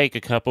it'll take a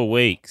couple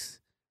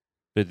weeks,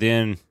 but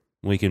then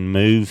we can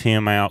move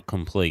him out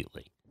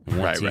completely.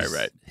 Right.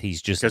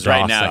 He's just because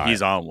right now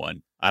he's on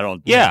one.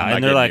 And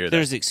they're like,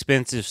 there's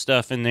expensive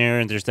stuff in there,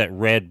 and there's that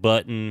red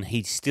button.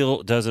 He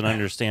still doesn't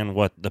understand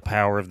what the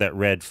power of that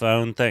red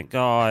phone. Thank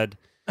God.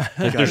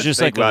 Like, there's just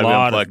like a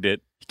lot of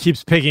it. He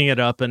keeps picking it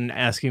up and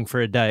asking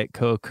for a Diet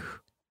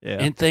Coke. Yeah.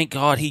 And thank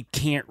God he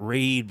can't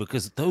read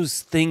because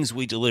those things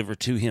we deliver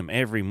to him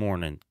every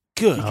morning.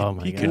 Good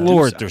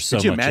Lord, there's so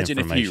much information. Could you imagine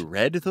if he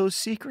read those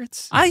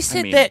secrets? I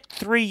said that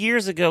 3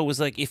 years ago was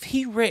like, if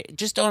he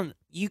read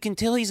you can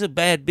tell he's a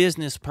bad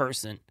business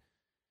person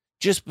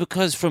just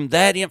because from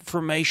that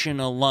information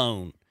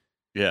alone,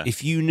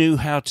 if you knew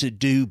how to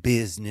do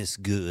business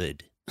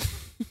good.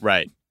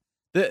 Right.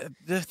 The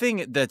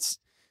thing that's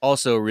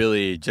also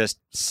really just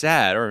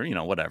sad, or, you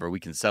know, whatever, we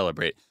can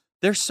celebrate.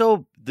 They're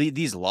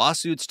these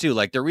lawsuits too.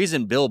 Like the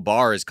reason Bill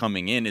Barr is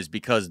coming in is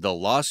because the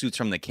lawsuits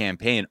from the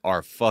campaign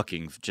are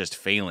fucking just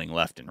failing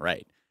left and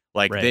right.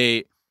 Like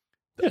they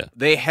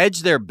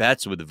hedged their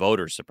bets with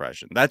voter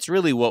suppression. That's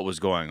really what was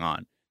going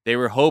on. They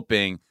were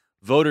hoping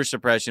voter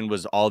suppression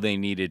was all they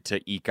needed to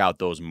eke out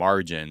those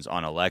margins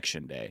on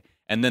election day.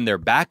 And then their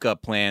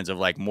backup plans of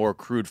like more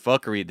crude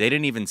fuckery, they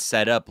didn't even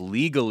set up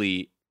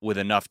legally with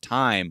enough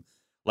time,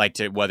 like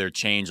to whether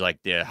change like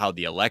how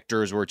the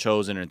electors were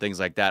chosen and things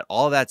like that.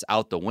 All that's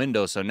out the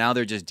window. So now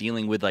they're just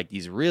dealing with like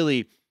these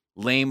really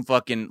lame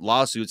fucking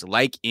lawsuits,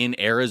 like in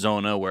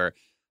Arizona, where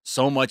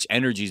so much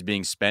energy is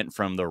being spent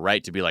from the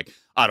right to be like,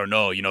 I don't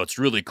know, you know, it's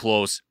really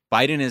close.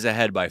 Biden is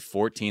ahead by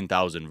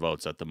 14,000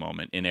 votes at the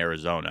moment in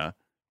Arizona.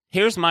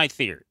 Here's my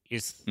theory: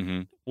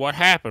 what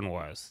happened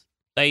was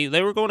they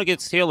were going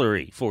against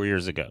Hillary 4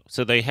 years ago,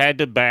 so they had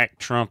to back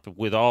Trump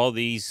with all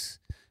these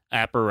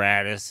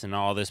apparatus and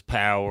all this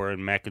power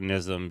and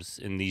mechanisms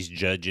and these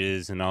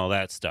judges and all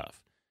that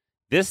stuff.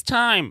 This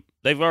time,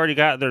 they've already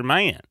got their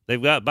man.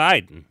 They've got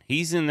Biden.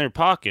 He's in their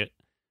pocket.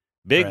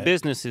 Big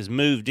business has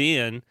moved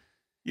in.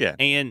 Yeah.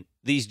 And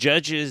these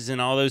judges and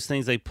all those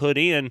things they put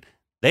in,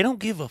 they don't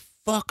give a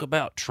fuck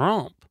about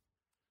Trump.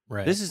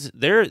 Right. This is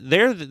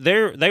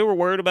they were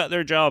worried about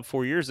their job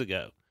 4 years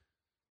ago.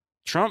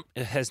 Trump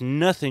has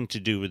nothing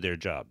to do with their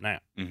job now.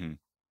 Mm-hmm.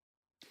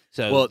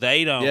 So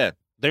they don't. Yeah.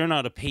 They're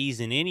not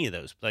appeasing any of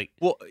those. Like,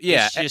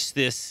 it's just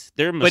this.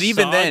 They're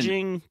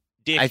massaging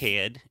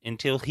dickhead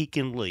until he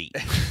can leave.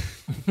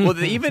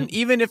 Well,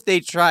 even if they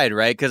tried,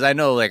 right? Because I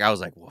know, like, I was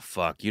like, well,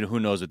 fuck, who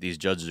knows what these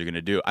judges are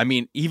gonna do? I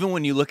mean, even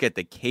when you look at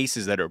the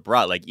cases that are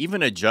brought, like,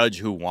 even a judge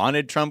who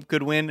wanted Trump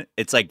could win,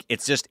 it's like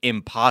it's just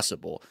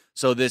impossible.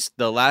 So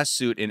the last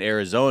suit in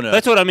Arizona,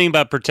 That's what I mean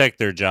by protect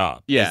their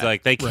job. Yeah. It's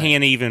like they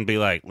can't even be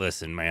like,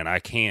 listen, man, I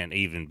can't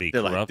even be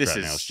They're like, corrupt this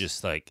right now.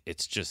 is-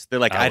 It's just. They're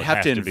like, I I'd would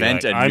have to be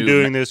invent like, a I'm new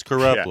doing this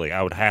corruptly.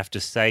 I would have to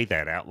say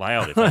that out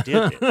loud if I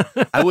did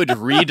it. I would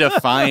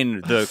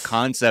redefine the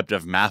concept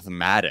of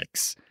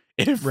mathematics.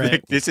 If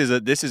like, this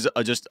is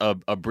just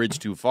a bridge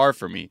too far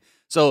for me.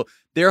 So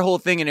their whole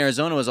thing in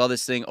Arizona was all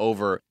this thing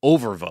over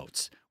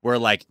votes, where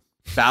like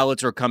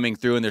ballots are coming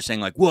through and they're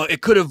saying like, well,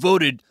 it could have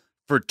voted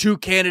for 2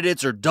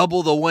 candidates or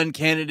double the one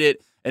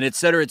candidate, and et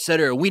cetera, et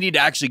cetera. We need to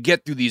actually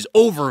get through these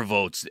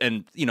overvotes,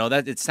 and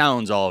that it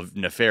sounds all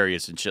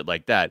nefarious and shit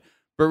like that.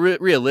 But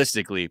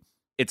realistically,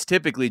 it's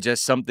typically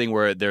just something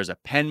where there's a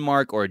pen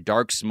mark or a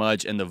dark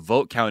smudge, and the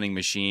vote counting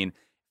machine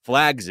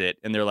flags it,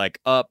 and they're like,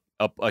 a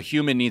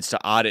human needs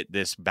to audit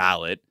this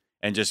ballot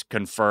and just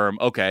confirm,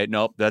 okay,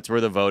 nope, that's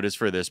where the vote is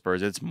for this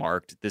person. It's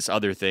marked. This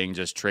other thing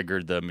just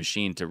triggered the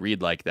machine to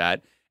read like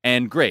that.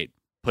 And great,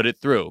 put it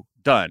through,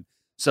 done.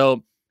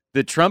 So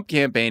the Trump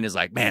campaign is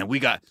like, man,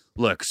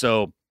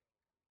 so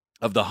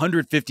of the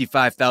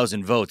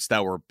 155,000 votes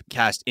that were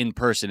cast in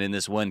person in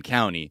this one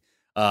county,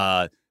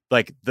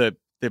 like the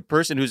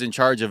person who's in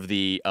charge of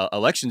the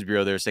elections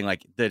bureau, they're saying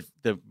like the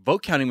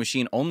vote counting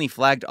machine only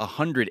flagged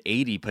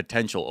 180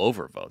 potential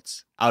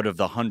overvotes out of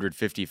the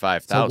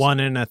 155,000. So 1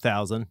 in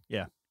 1,000.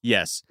 Yeah.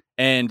 Yes.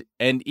 And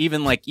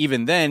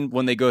even then,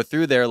 when they go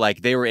through there,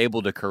 like they were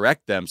able to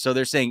correct them. So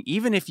they're saying,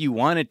 even if you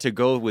wanted to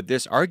go with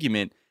this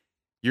argument,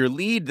 your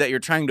lead that you're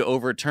trying to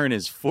overturn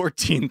is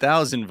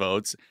 14,000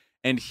 votes.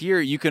 And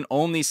here you can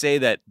only say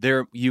that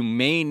you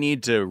may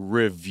need to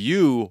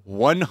review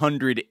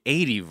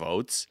 180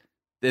 votes.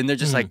 And they're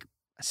just like,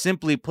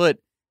 simply put,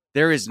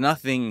 there is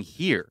nothing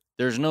here.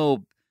 There's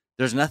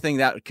nothing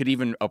that could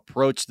even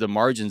approach the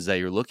margins that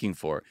you're looking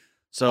for.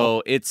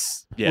 So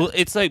it's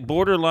it's like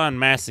borderline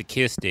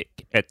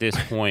masochistic at this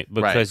point,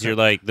 because you're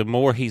like, the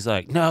more he's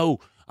like, no,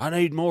 I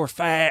need more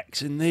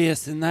facts and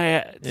this and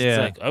that. It's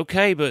like,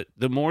 okay, but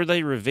the more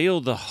they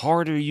reveal, the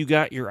harder you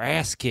got your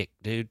ass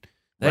kicked, dude.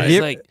 That's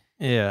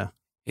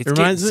it's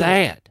getting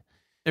sad.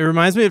 It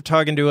reminds me of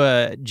talking to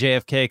a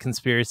JFK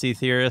conspiracy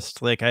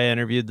theorist. Like, I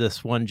interviewed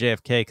this one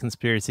JFK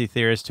conspiracy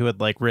theorist who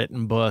had like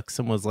written books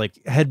and was like,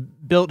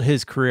 had built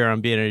his career on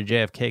being a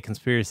JFK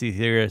conspiracy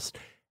theorist.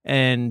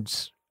 And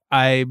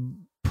I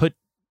put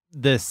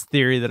this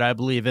theory that I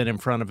believe in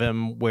front of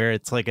him, where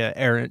it's like an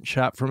errant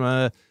shot from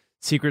a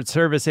Secret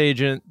Service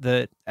agent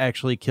that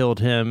actually killed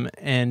him.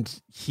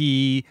 And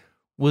he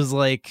was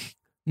like,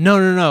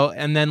 no.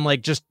 And then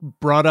like just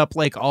brought up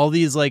like all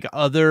these like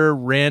other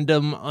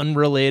random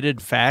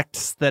unrelated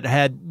facts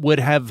that would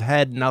have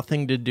had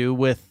nothing to do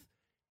with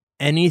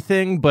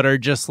anything, but are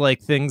just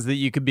like things that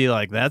you could be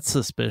like, that's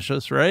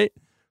suspicious, right?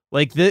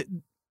 Like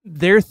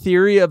their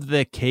theory of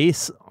the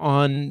case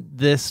on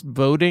this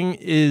voting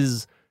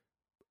is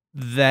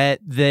that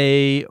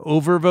they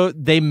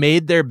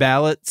made their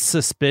ballot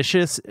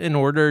suspicious in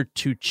order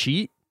to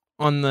cheat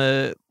on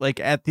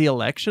at the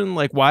election.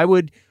 Like, why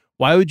would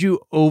you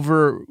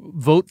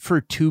vote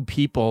for 2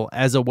 people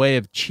as a way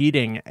of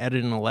cheating at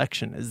an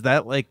election? Is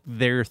that like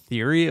their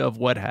theory of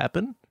what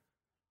happened?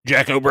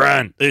 Jack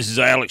O'Brien, this is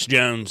Alex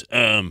Jones.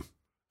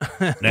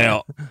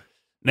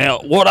 Now,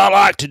 what I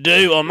like to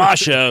do on my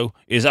show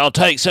is I'll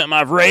take something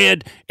I've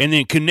read and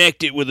then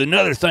connect it with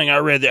another thing I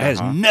read that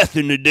has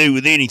nothing to do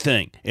with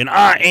anything. And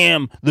I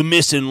am the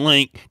missing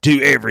link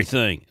to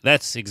everything.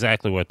 That's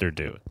exactly what they're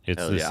doing.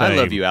 It's the same. I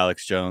love you,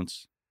 Alex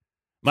Jones.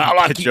 I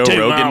like Joe you too,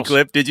 Rogan Miles.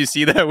 clip. Did you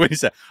see that? When he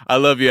said, I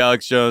love you,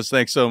 Alex Jones.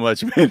 Thanks so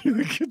much, man.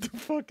 Get the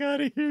fuck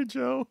out of here,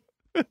 Joe.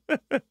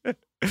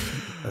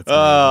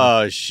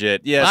 Oh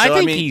shit! Yeah, I so,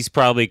 think he's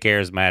probably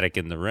charismatic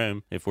in the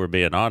room. If we're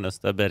being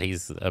honest, I bet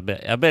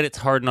it's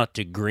hard not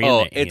to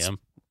grin at him.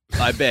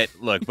 I bet.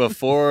 Look,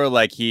 before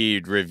like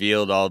he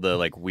revealed all the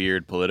like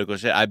weird political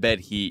shit, I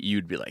bet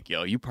you'd be like,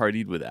 "Yo, you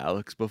partied with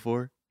Alex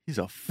before? He's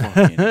a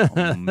fucking."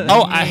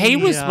 He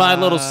was my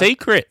little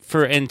secret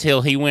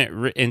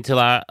until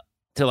I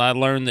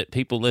learned that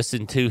people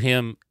listened to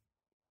him.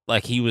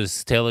 Like he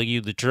was telling you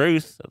the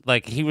truth.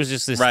 Like he was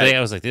just this thing.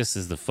 I was like, this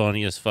is the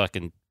funniest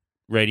fucking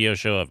radio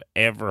show I've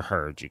ever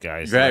heard, you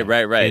guys. Right.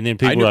 And then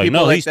people were like,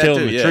 no, he's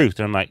telling the truth.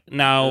 And I'm like,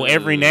 no,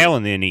 every now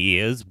and then he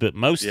is, but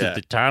most of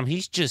the time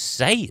he's just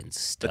saying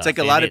stuff. It's like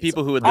a lot of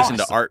people who would listen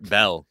to Art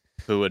Bell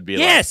who would be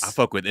like, I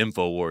fuck with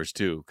InfoWars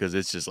too, because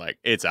it's just like,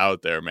 it's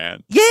out there,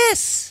 man.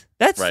 Yes.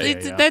 That's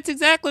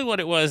exactly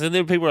what it was. And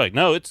then people were like,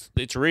 no, it's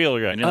real.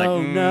 You're like,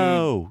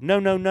 no.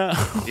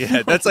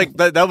 Yeah, that's like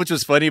that which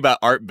was funny about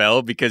Art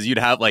Bell, because he'd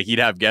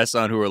have guests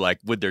on who were like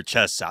with their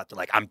chests out. They're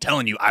like, I'm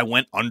telling you, I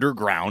went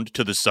underground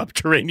to the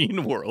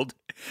subterranean world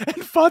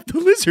and fought the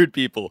lizard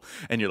people.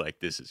 And you're like,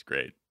 this is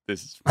great.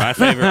 This is my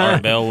favorite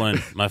Art Bell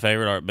one. My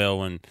favorite Art Bell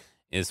one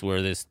is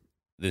where this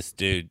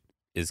dude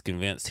is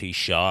convinced he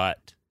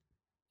shot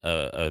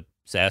a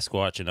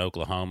Sasquatch in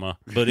Oklahoma,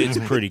 but it's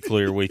pretty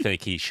clear we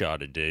think he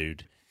shot a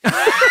dude.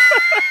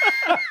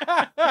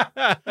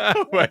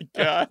 Oh my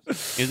god!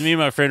 Because me and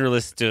my friend were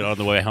listening to it on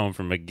the way home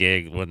from a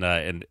gig one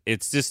night, and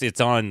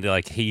it's on,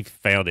 like, he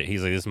found it.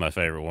 He's like, "This is my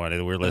favorite one,"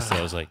 and we're listening.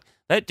 I was like,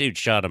 "That dude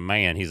shot a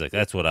man." He's like,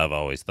 "That's what I've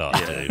always thought,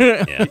 dude."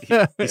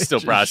 Yeah, He's still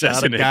Just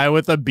processing shot a it. guy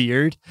with a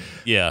beard.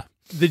 yeah.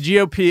 The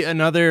GOP,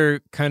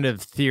 another kind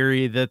of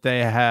theory that they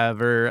have,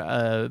 or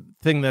a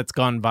thing that's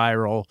gone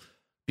viral,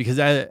 because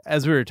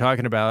as we were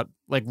talking about,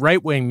 like,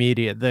 right-wing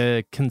media,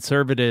 the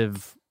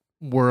conservative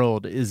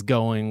world is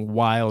going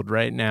wild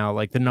right now.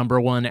 Like, the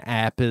number one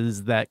app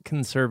is that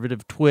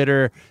conservative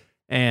Twitter,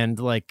 and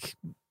like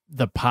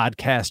the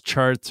podcast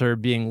charts are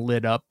being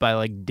lit up by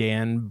like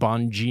Dan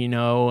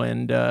Bongino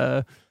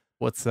and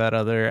what's that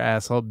other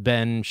asshole,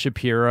 Ben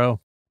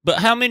Shapiro. But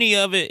how many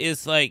of it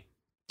is like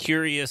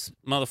curious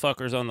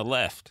motherfuckers on the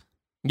left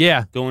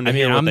Yeah, going to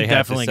hear what I'm they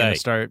have to definitely say? going to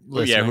start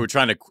Well, listening.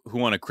 yeah, who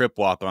want to crip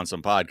walk on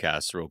some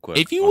podcasts real quick.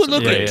 If you on would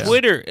some look at yeah.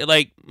 Twitter,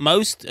 like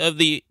most of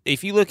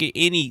if you look at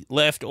any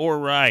left or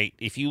right,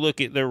 if you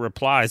look at their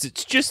replies,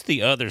 it's just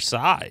the other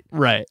side.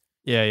 Right.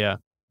 Yeah.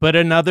 But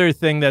another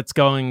thing that's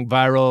going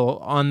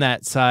viral on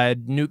that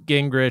side, Newt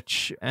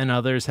Gingrich and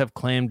others have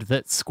claimed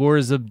that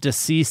scores of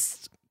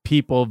deceased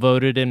people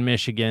voted in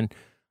Michigan.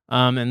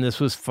 And this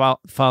was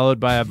followed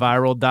by a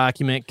viral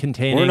document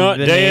containing We're not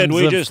the dead, names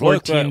we of just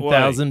look that way.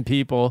 14,000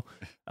 people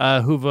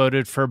who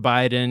voted for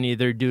Biden,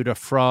 either due to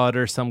fraud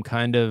or some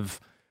kind of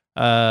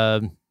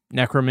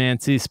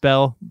necromancy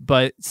spell.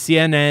 But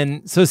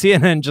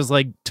CNN just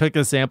like took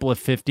a sample of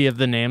 50 of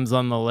the names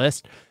on the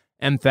list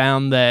and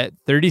found that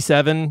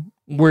 37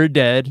 were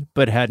dead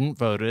but hadn't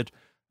voted.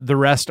 The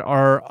rest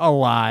are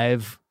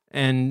alive,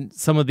 and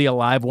some of the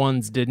alive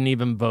ones didn't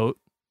even vote.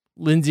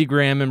 Lindsey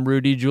Graham and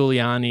Rudy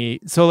Giuliani.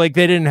 So like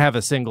they didn't have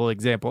a single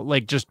example,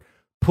 like just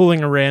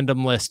pulling a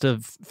random list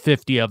of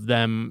 50 of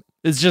them.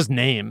 It's just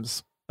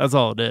names. That's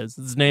all it is.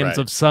 It's names Right.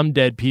 of some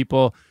dead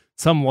people,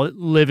 some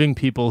living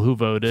people who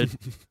voted.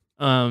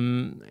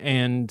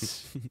 And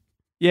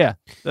yeah,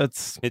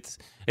 that's It's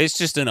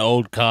just an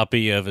old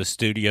copy of a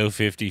Studio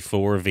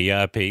 54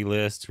 VIP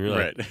list. We're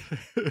like,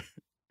 Right.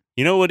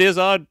 you know what is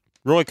odd?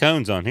 Roy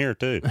Cohn's on here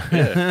too.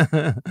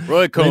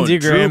 Roy Cohn, Lindsey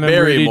Drew Graham and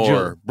Rudy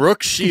Barrymore,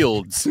 Brooke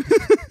Shields.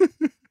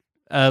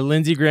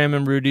 Lindsey Graham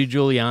and Rudy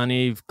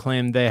Giuliani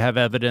claimed they have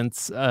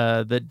evidence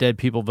that dead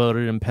people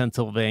voted in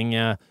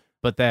Pennsylvania,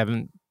 but they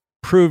haven't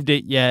proved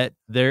it yet.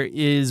 There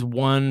is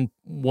one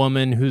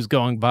woman who's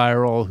going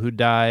viral who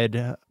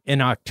died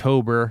in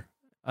October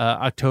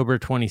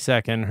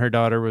 22nd. Her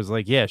daughter was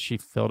like, yeah, she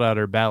filled out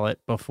her ballot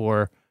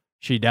before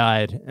she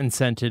died and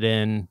sent it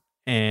in,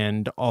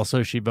 and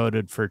also she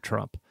voted for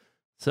Trump.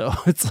 So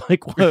it's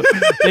like, what?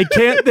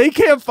 they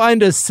can't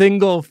find a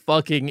single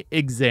fucking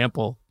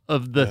example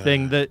of the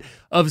thing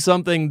of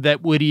something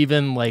that would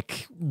even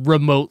like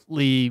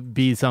remotely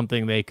be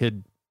something they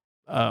could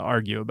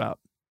argue about.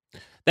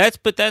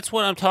 That's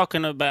what I'm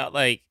talking about.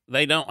 Like,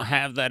 they don't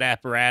have that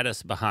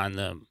apparatus behind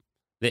them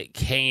that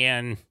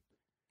can.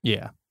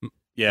 Yeah.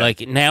 Yeah. Like,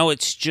 now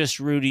it's just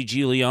Rudy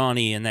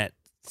Giuliani and that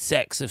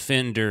sex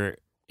offender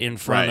in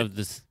front Right. of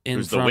the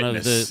Who's the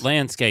witness.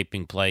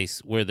 landscaping place,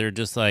 where they're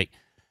just like,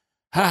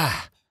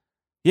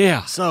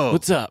 yeah. So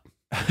What's up?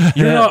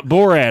 You're not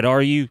Borat,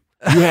 are you?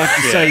 You have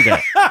to say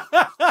that.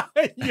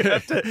 You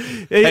have to.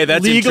 Hey,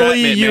 that's legally,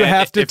 entrapment, you man.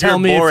 have to If tell you're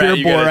me Borat, if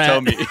you you're gotta Borat.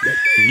 tell me.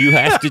 You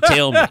have to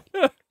tell me.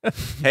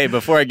 Hey,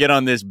 before I get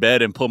on this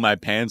bed and pull my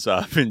pants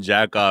off and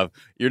jack off,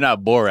 you're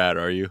not Borat,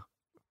 are you?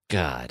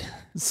 God.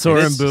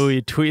 Soren This-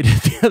 Bowie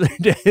tweeted the other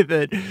day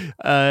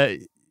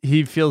that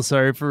he feels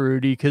sorry for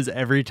Rudy because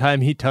every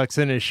time he tucks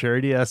in his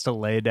shirt, he has to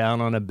lay down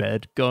on a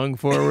bed going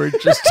forward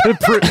just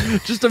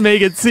to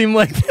make it seem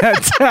like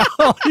that's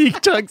how he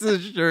tucks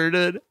his shirt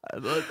in. I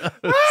thought that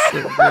was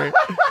so great.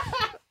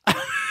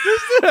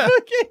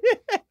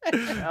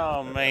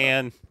 Oh,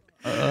 man.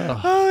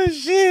 Oh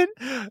shit,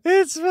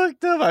 it's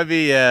fucked up. I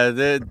mean, yeah,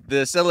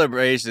 the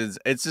celebrations.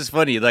 It's just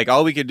funny. Like,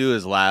 all we can do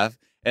is laugh.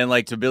 And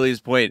like, to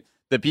Billy's point,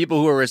 the people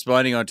who are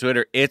responding on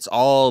Twitter, it's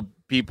all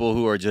people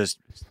who are just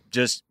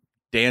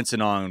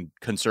dancing on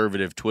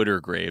conservative Twitter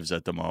graves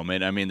at the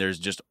moment. I mean, there's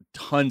just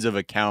tons of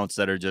accounts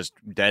that are just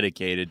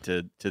dedicated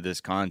to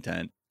this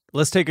content.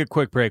 Let's take a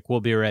quick break.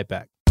 We'll be right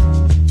back.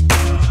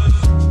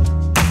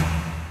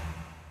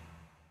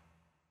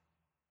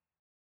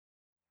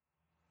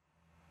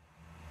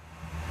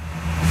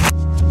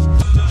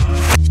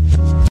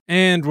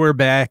 And we're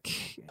back.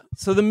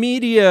 So the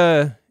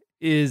media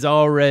is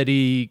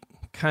already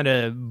kind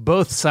of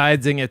both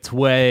sidesing its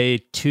way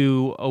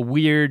to a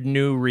weird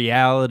new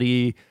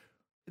reality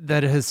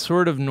that has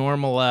sort of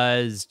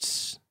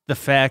normalized the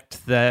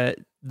fact that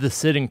the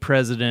sitting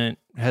president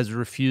has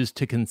refused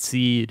to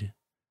concede.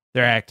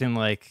 They're acting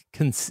like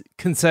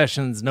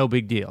concessions, no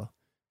big deal,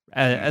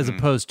 as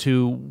opposed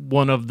to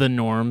one of the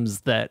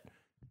norms that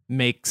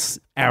makes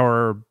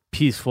our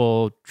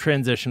peaceful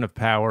transition of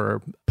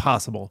power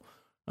possible.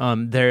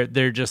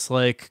 They're just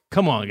like,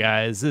 come on,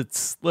 guys,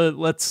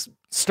 let's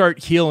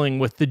start healing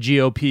with the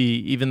GOP,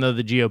 even though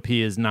the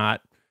GOP is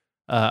not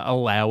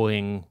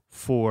allowing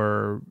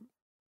for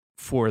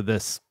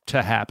this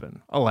to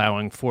happen,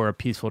 allowing for a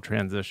peaceful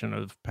transition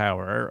of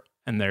power,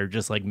 and they're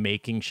just like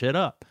making shit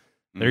up.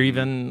 They're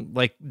even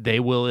like, they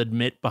will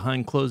admit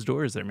behind closed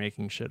doors they're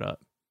making shit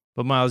up.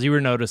 But Miles, you were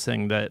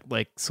noticing that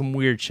like some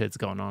weird shit's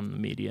going on in the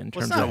media in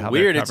terms of how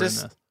weird. they're covering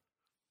this.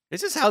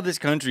 It's just how this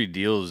country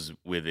deals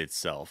with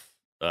itself.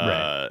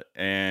 Right.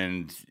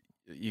 And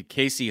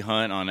Casey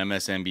Hunt on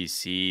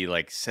MSNBC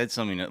like said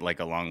something that, like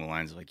along the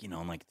lines of like,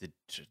 like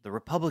the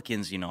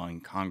Republicans,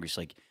 in Congress,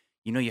 like,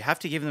 you have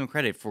to give them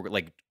credit for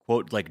like,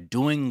 quote, like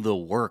doing the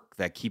work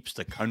that keeps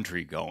the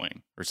country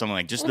going or something,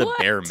 like just the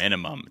bare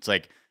minimum. It's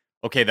like,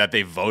 okay, that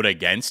they vote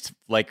against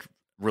like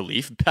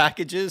relief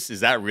packages.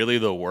 Is that really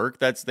the work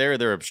that's there?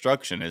 They're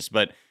obstructionists,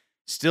 but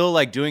still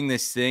like doing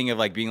this thing of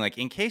like being like,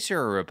 in case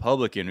you're a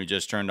Republican who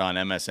just turned on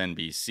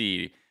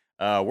MSNBC,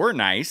 we're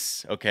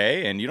nice,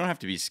 okay? And you don't have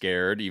to be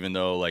scared, even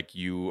though like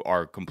you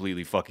are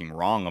completely fucking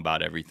wrong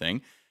about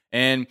everything.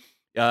 And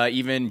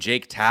even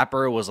Jake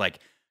Tapper was like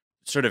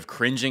sort of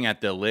cringing at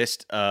the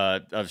list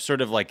of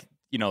sort of like,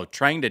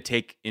 trying to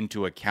take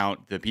into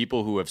account the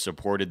people who have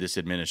supported this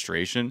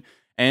administration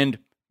and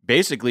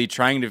basically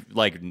trying to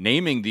like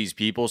naming these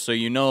people so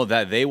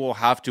that they will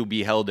have to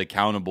be held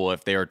accountable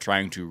if they are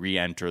trying to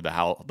re-enter the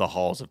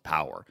halls of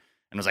power.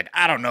 And I was like,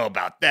 I don't know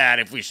about that,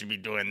 if we should be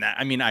doing that.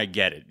 I mean, I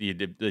get it.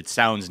 It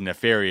sounds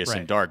nefarious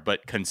and dark,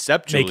 but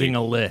conceptually... Making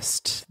a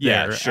list.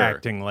 Yeah, sure.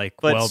 Acting like,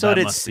 but well, that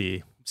must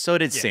be... So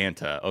did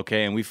Santa,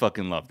 okay? And we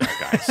fucking love that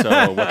guy.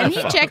 So what and the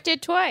he fuck? checked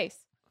it twice.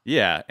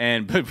 Yeah,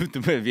 and but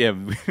yeah,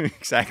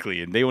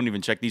 exactly. And they won't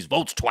even check these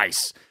votes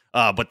twice,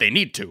 but they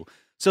need to.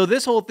 So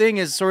this whole thing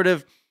is sort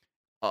of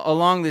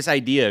along this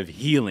idea of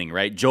healing,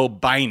 right? Joe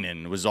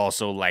Biden was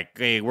also like,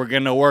 hey, we're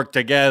going to work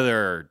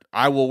together.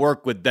 I will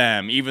work with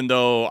them. Even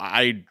though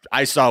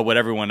I saw what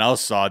everyone else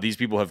saw, these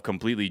people have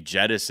completely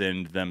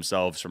jettisoned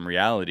themselves from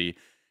reality.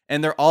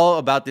 And they're all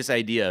about this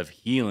idea of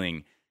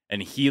healing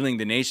and healing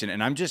the nation.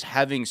 And I'm just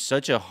having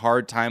such a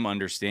hard time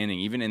understanding,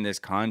 even in this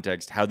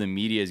context, how the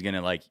media is going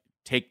to like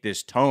take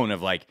this tone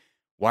of like,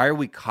 why are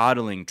we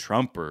coddling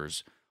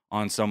Trumpers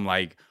on some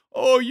like,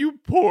 oh, you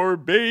poor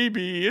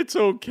baby, it's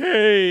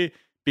okay.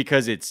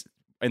 Because it's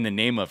in the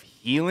name of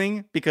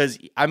healing. Because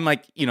I'm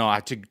like,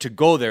 to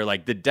go there,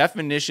 like the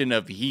definition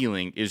of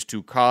healing is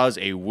to cause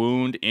a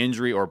wound,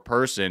 injury, or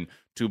person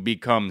to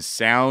become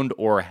sound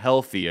or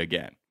healthy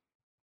again.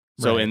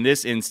 So in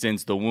this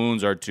instance, the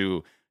wounds are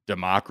to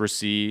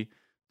democracy,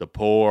 the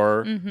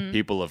poor,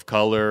 people of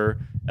color,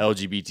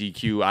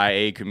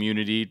 LGBTQIA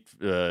community,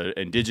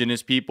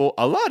 indigenous people,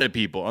 a lot of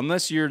people,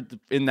 unless you're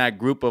in that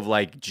group of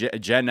like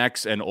Gen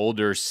X and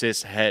older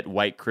cis het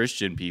white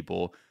Christian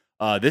people.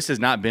 This has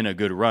not been a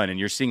good run, and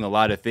you're seeing a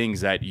lot of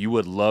things that you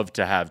would love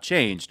to have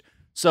changed.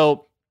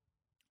 So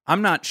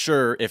I'm not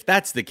sure if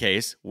that's the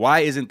case. Why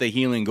isn't the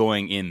healing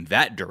going in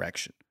that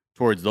direction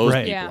towards those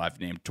people I've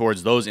named,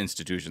 towards those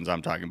institutions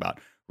I'm talking about,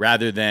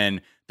 rather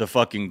than the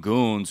fucking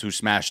goons who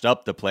smashed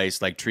up the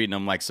place, like treating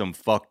them like some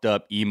fucked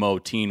up emo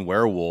teen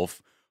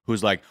werewolf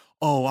who's like,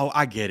 oh,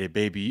 I get it,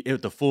 baby.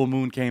 The full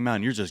moon came out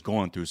and you're just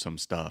going through some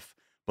stuff,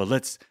 but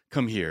let's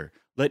come here.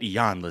 Let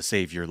Iyanla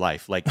save your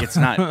life. Like, it's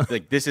not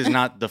like this is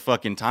not the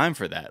fucking time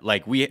for that.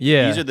 Like,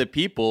 these are the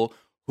people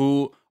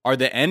who are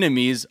the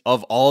enemies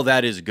of all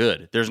that is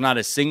good. There's not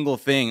a single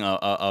thing,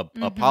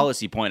 a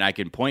policy point I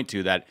can point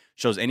to that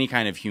shows any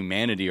kind of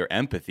humanity or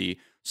empathy.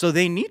 So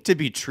they need to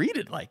be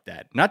treated like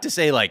that. Not to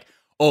say like,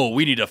 oh,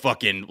 we need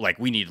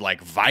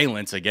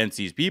violence against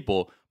these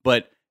people,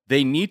 but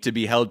they need to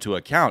be held to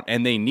account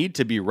and they need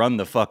to be run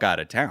the fuck out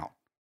of town.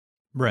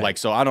 Right. Like,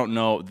 so I don't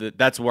know.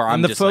 That's where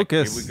I'm just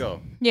focus, like, here we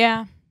go.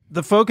 Yeah.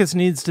 The focus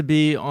needs to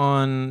be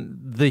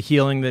on the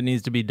healing that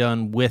needs to be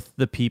done with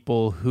the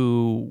people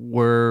who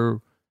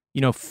were,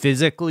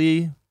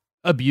 physically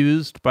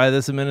abused by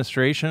this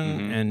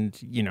administration and,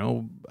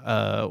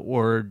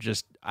 or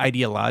just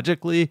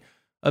ideologically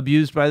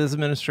abused by this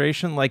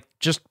administration. Like,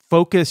 just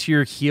focus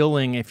your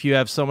healing. If you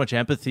have so much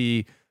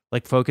empathy,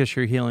 like, focus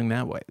your healing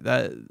that way.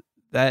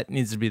 That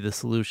needs to be the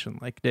solution.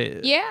 Like,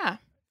 yeah.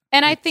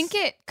 And I think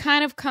it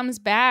kind of comes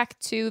back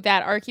to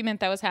that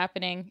argument that was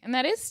happening, and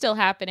that is still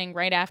happening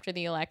right after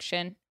the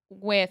election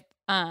with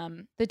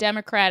the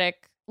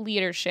Democratic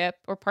leadership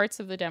or parts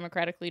of the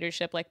Democratic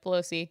leadership, like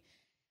Pelosi,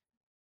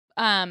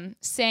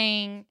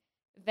 saying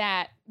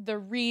that the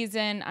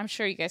reason, I'm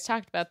sure you guys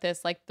talked about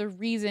this, like the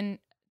reason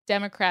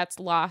Democrats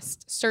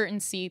lost certain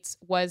seats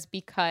was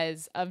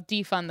because of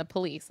defund the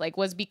police, like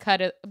was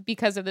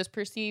because of this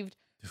perceived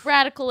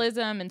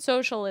radicalism and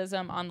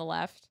socialism on the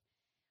left.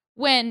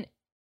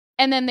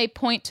 And then they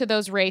point to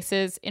those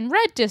races in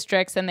red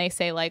districts and they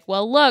say like,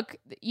 well, look,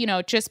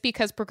 just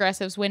because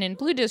progressives win in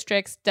blue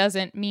districts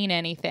doesn't mean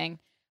anything.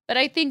 But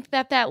I think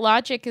that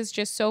logic is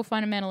just so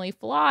fundamentally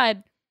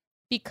flawed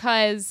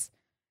because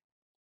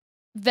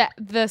the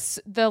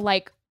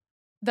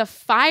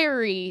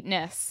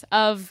fieriness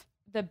of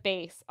the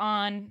base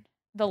on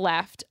the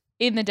left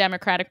in the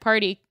Democratic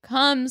Party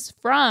comes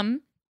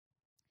from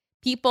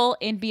people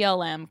in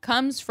BLM,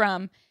 comes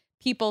from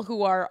people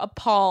who are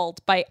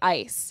appalled by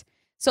ICE.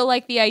 So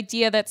like the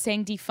idea that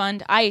saying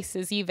defund ICE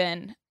is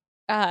even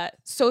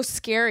so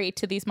scary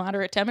to these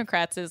moderate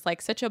Democrats is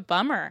like such a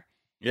bummer.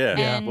 Yeah.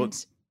 And Well,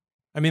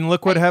 I mean,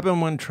 look what happened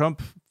when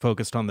Trump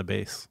focused on the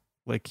base.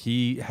 Like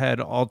he had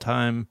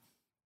all-time,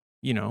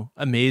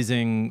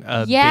 amazing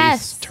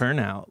base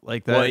turnout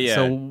like that. Well, yeah.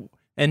 So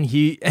and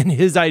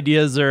his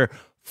ideas are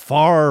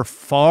far,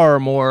 far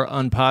more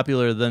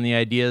unpopular than the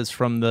ideas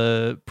from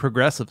the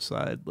progressive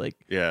side. Like,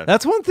 yeah.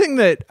 that's one thing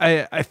that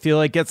I feel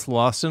like gets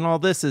lost in all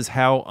this is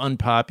how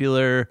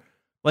unpopular.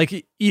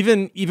 Like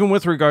even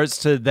with regards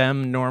to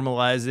them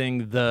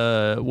normalizing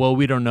the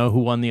we don't know who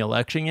won the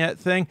election yet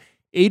thing.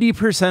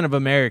 80% of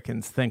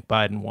Americans think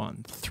Biden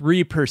won.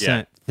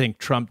 3% think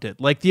Trump did.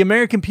 Like the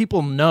American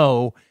people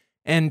know,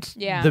 and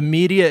the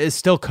media is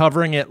still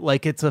covering it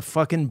like it's a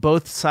fucking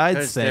both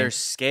sides thing. They're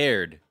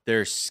scared.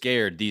 They're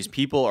scared. These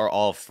people are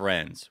all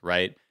friends,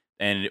 right?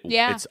 And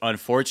it's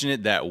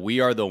unfortunate that we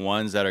are the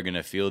ones that are going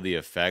to feel the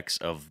effects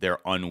of their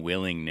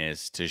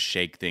unwillingness to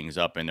shake things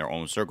up in their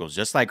own circles.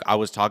 Just like I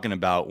was talking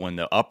about when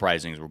the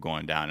uprisings were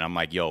going down. And I'm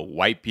like, yo,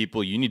 white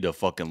people, you need to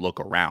fucking look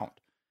around.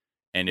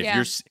 And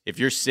if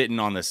you're sitting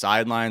on the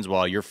sidelines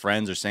while your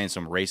friends are saying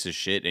some racist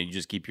shit and you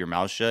just keep your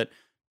mouth shut,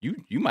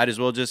 you might as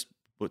well just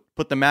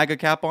put the MAGA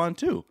cap on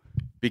too.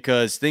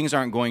 Because things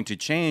aren't going to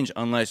change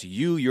unless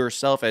you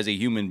yourself as a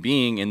human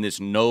being in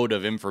this node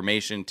of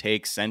information,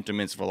 takes,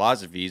 sentiments,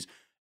 philosophies,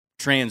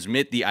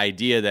 transmit the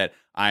idea that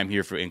I'm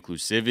here for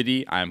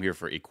inclusivity, I'm here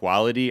for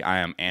equality, I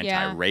am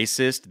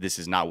anti-racist, this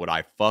is not what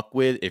I fuck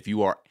with.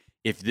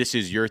 If this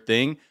is your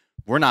thing,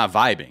 we're not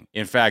vibing.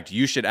 In fact,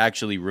 you should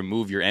actually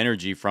remove your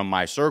energy from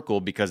my circle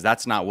because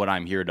that's not what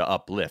I'm here to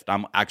uplift.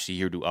 I'm actually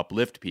here to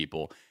uplift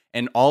people.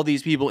 And all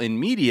these people in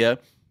media,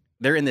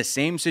 they're in the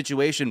same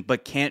situation,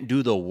 but can't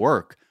do the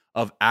work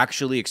of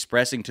actually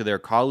expressing to their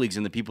colleagues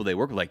and the people they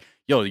work with, like,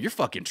 yo, you're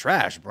fucking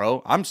trash,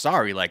 bro. I'm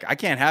sorry. Like, I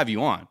can't have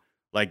you on.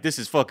 Like, this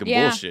is fucking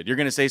bullshit. You're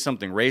going to say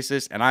something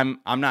racist and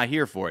I'm not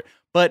here for it.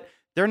 But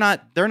they're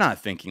not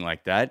thinking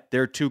like that.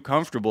 They're too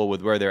comfortable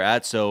with where they're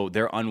at. So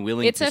they're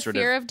unwilling it's to a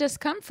fear of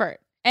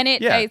discomfort.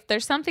 And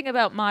there's something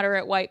about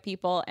moderate white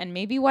people and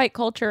maybe white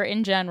culture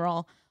in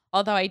general,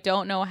 although I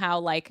don't know how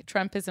like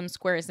Trumpism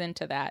squares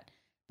into that.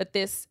 But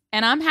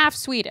and I'm half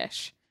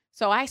Swedish,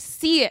 so I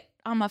see it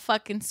on my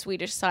fucking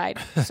Swedish side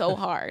so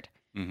hard.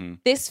 Mm-hmm.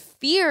 This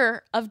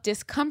fear of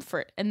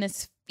discomfort and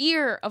this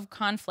fear of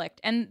conflict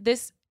and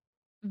this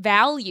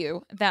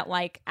value that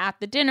like at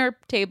the dinner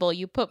table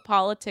you put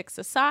politics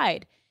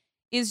aside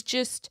is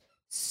just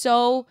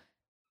so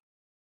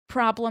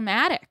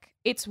problematic.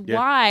 It's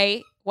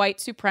why white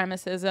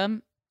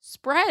supremacism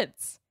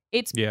spreads.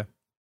 It's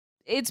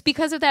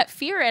because of that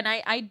fear, and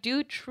I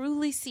do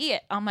truly see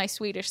it on my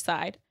Swedish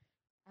side.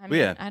 I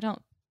mean, I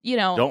don't,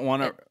 don't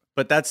want to,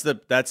 but that's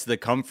the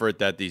comfort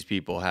that these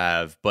people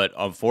have. But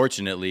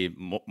unfortunately,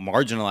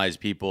 marginalized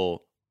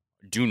people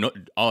do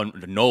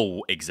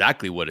know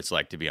exactly what it's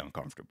like to be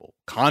uncomfortable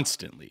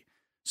constantly.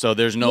 So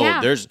there's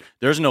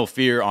no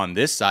fear on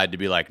this side to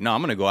be like, no,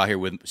 I'm gonna go out here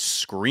with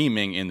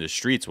screaming in the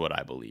streets what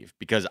I believe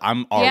because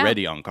I'm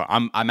already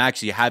I'm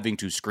actually having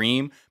to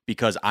scream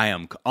because I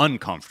am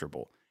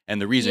uncomfortable,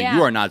 and the reason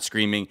you are not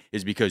screaming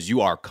is because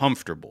you are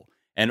comfortable.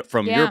 And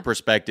from your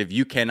perspective,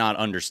 you cannot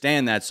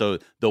understand that. So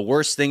the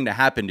worst thing to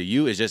happen to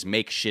you is just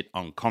make shit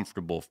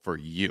uncomfortable for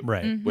you,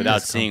 right?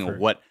 Without seeing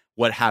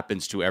what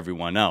happens to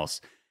everyone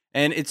else.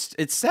 And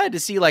it's sad to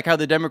see like how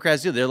the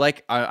Democrats do. They're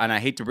like, and I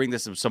hate to bring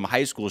this some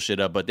high school shit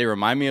up, but they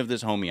remind me of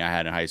this homie I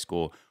had in high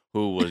school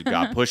who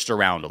got pushed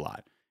around a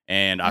lot,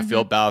 and I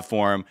felt bad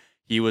for him.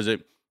 He would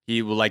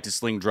like to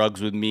sling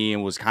drugs with me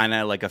and was kind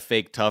of like a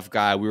fake tough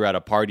guy. We were at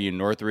a party in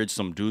Northridge.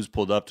 Some dudes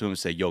pulled up to him and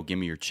said, "Yo, give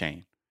me your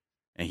chain,"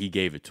 and he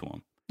gave it to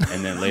him.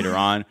 And then later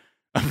on,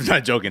 I'm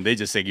not joking. They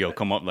just say, "Yo,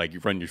 come up, like you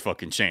run your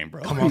fucking chain,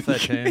 bro." Come off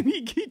that chain. And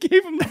he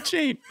gave him the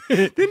chain.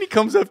 Then he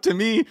comes up to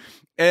me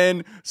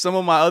and some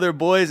of my other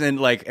boys and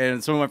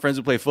some of my friends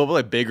who play football,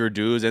 like bigger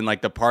dudes, and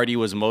like the party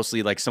was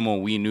mostly like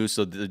someone we knew,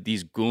 so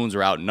these goons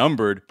are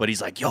outnumbered. But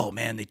he's like, "Yo,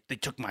 man, they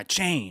took my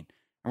chain,"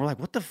 and we're like,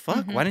 "What the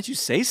fuck? Why didn't you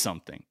say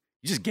something?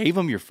 You just gave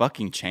them your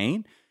fucking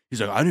chain?"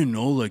 He's like, "I didn't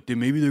know. Like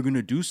maybe they're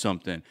gonna do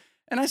something."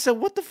 And I said,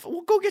 "What the?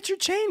 Well, go get your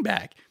chain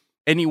back."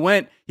 And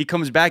he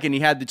comes back and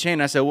he had the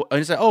chain. I said,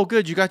 "Oh,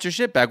 good, you got your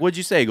shit back. What'd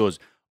you say?" He goes,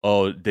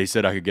 "Oh, they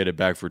said I could get it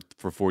back for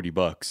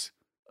 $40.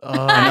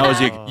 And I was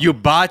like, "You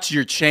bought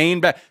your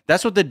chain back?"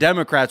 That's what the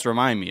Democrats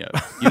remind me of.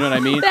 You know what I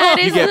mean? That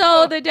is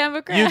so the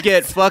Democrats. You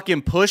get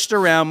fucking pushed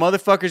around.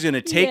 Motherfucker's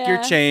gonna take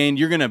your chain.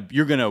 You're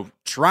gonna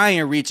try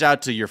and reach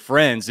out to your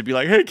friends to be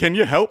like, "Hey, can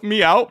you help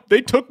me out?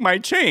 They took my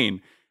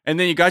chain." And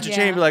then you got your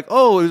chain and be like,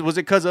 "Oh, was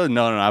it because of?"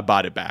 No, I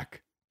bought it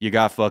back. You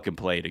got fucking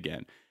played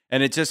again.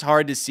 And it's just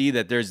hard to see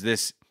that there's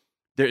this,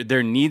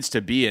 there needs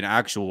to be an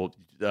actual,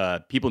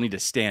 people need to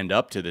stand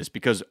up to this,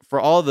 because for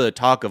all the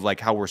talk of like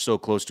how we're so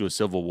close to a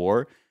civil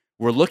war,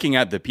 we're looking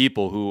at the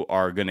people who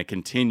are going to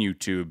continue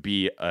to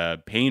be a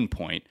pain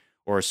point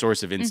or a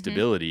source of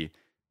instability.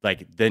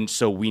 Like then,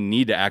 so we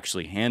need to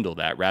actually handle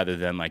that rather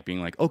than like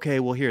being like, okay,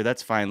 well here,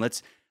 that's fine.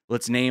 Let's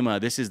let's name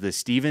this is the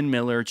Stephen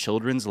Miller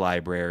Children's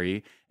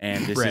Library,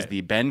 and this is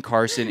the Ben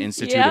Carson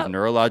Institute of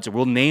Neurology.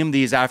 We'll name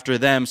these after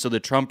them so the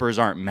Trumpers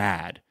aren't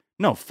mad.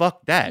 No,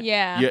 fuck that.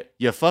 Yeah.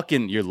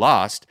 You're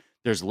lost.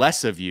 There's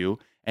less of you,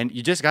 and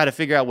you just got to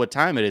figure out what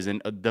time it is.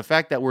 And the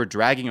fact that we're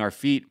dragging our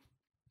feet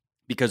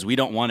because we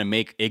don't want to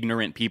make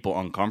ignorant people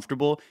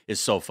uncomfortable is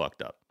so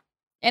fucked up.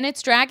 And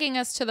it's dragging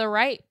us to the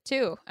right,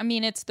 too. I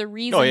mean, it's the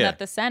reason that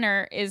the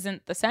center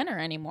isn't the center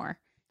anymore.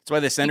 That's why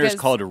the center is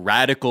called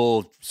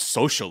radical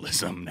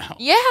socialism now.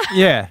 Yeah.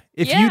 Yeah.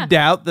 If you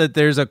doubt that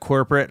there's a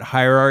corporate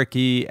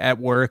hierarchy at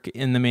work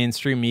in the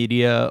mainstream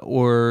media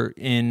or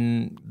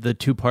in the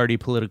two-party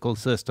political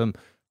system,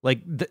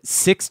 like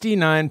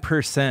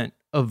 69%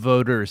 of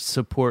voters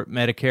support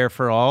Medicare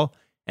for all,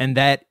 and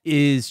that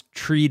is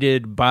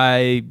treated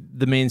by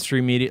the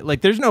mainstream media.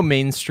 Like, there's no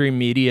mainstream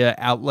media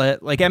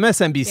outlet. Like,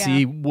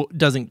 MSNBC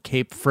doesn't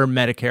cape for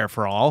Medicare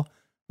for all.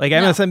 Like,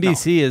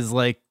 MSNBC is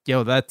like,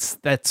 yo, that's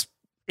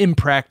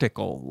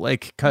impractical.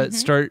 Like,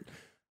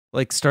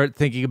 start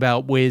thinking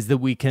about ways that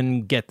we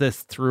can get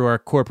this through our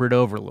corporate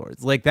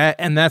overlords. Like that,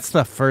 and that's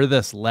the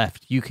furthest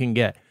left you can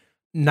get.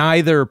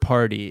 Neither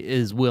party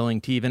is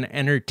willing to even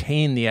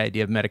entertain the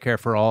idea of Medicare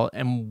for all.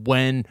 And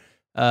when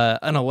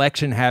an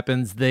election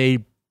happens,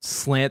 they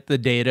slant the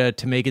data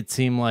to make it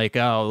seem like,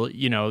 oh,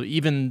 you know,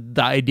 even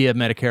the idea of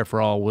Medicare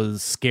for all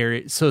was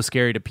scary, so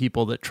scary to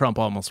people that Trump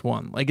almost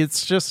won. Like,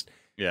 it's just,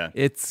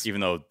 it's even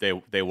though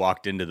they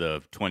walked into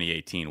the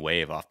 2018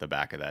 wave off the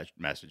back of that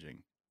messaging.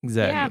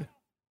 Exactly.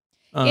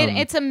 Yeah.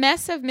 It's a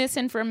mess of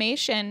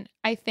misinformation.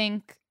 I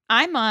think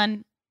I'm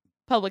on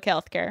public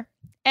health care,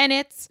 and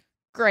it's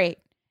great.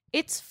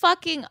 It's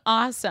fucking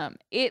awesome.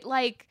 It,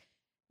 like,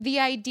 the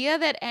idea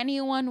that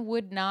anyone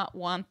would not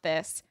want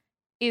this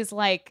is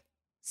like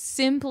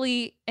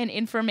simply an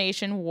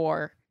information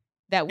war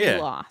that we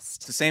lost.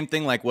 It's the same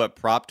thing like what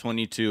Prop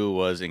 22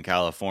 was in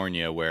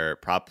California, where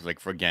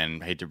again,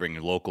 I hate to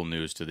bring local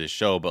news to this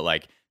show, but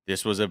like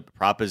this was a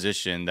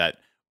proposition that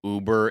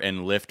Uber and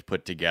Lyft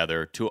put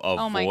together to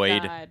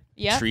avoid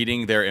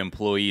treating their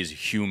employees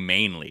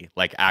humanely,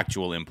 like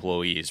actual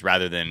employees,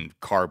 rather than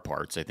car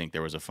parts. I think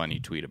there was a funny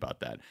tweet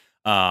about that.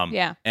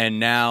 And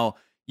now,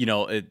 you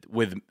know,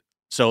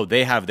 so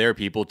they have their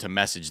people to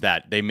message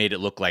that. They made it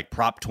look like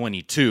Prop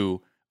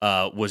 22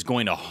 was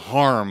going to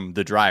harm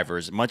the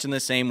drivers, much in the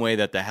same way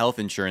that the health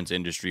insurance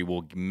industry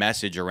will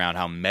message around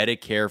how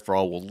Medicare for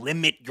all will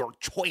limit your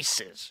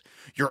choices,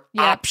 your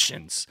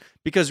options.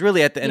 Because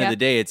really, at the end of the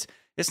day,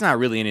 it's not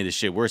really any of the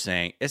shit we're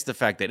saying. It's the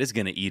fact that it's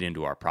going to eat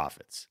into our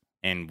profits.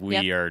 And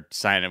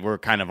we're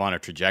kind of on a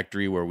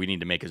trajectory where we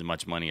need to make as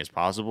much money as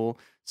possible.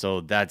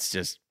 So that's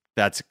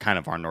kind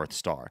of our North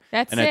Star.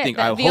 That's and it. I think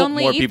I the hope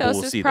only more people ethos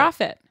will is see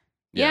profit.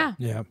 that.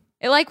 Yeah.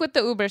 Like with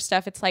the Uber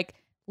stuff, it's like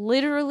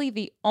literally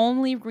the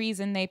only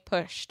reason they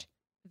pushed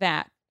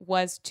that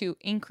was to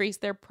increase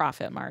their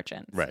profit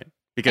margins. Right.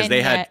 Because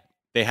they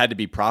had to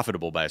be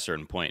profitable by a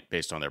certain point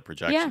based on their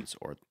projections,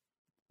 or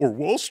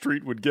Wall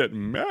Street would get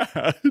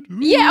mad.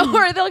 Yeah,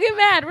 or they'll get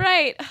mad,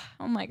 right?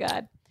 Oh my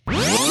God.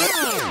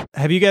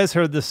 Have you guys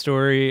heard the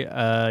story,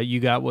 you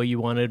got what you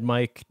wanted,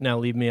 Mike, now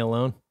leave me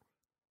alone?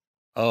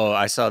 Oh,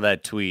 I saw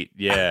that tweet.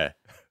 Yeah.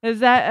 Is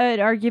that an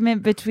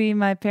argument between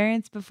my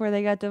parents before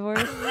they got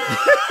divorced?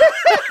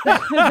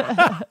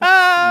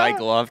 Mike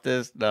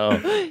Loftus?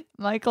 No.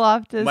 Mike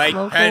Loftus, Mike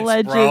local Pence,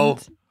 legend. bro.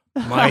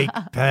 Mike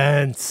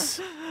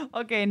Pence.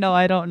 Okay, no,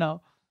 I don't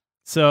know.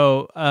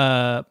 So,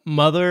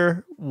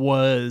 mother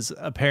was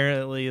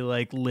apparently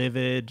like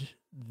livid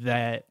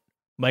that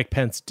Mike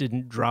Pence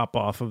didn't drop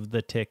off of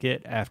the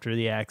ticket after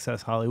the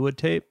Access Hollywood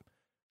tape,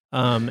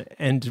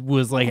 and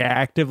was like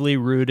actively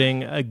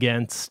rooting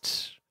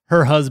against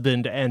her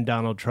husband and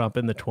Donald Trump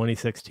in the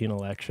 2016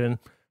 election.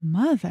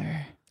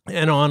 Mother.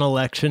 And on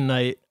election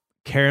night,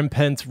 Karen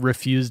Pence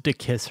refused to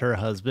kiss her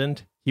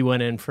husband. He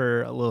went in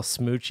for a little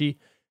smoochy,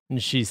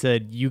 and she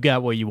said, "You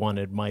got what you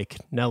wanted, Mike.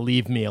 Now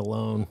leave me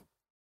alone."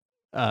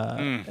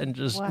 And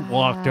just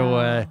walked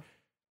away,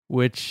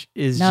 which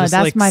is just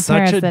that's like my such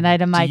parents a the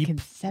night of my deep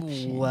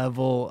conception.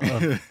 level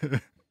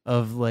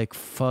of like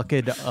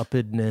fucked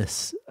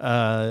upness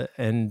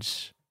and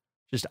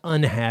just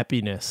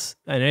unhappiness.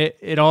 And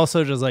it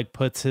also just like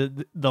puts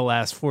the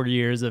last 40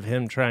 years of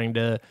him trying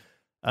to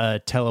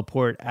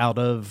teleport out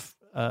of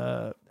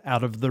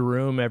the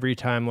room every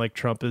time like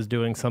Trump is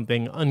doing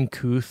something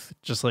uncouth,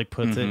 just like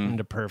puts it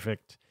into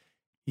perfect.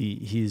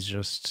 He's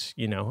just,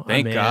 you know,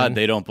 thank God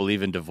they don't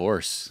believe in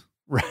divorce.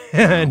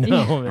 I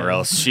know, man. Or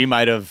else she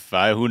might have,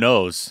 who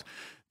knows?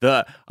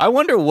 I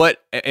wonder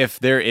what if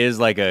there is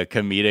like a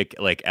comedic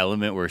like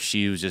element where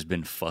she's just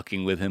been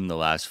fucking with him the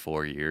last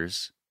 4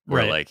 years,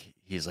 where like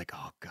he's like,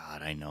 oh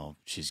God, I know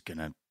she's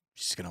gonna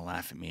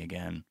laugh at me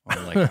again, or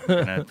like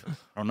I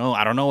don't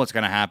know what's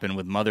gonna happen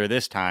with mother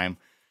this time.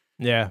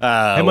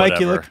 Yeah. Hey, Mike,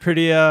 you looked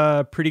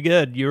pretty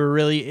good. You were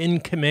really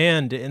in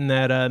command in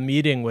that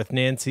meeting with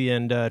Nancy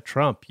and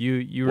Trump.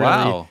 You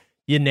really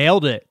you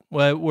nailed it.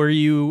 Were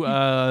you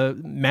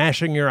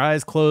mashing your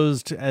eyes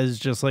closed as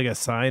just like a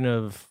sign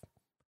of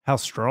how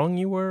strong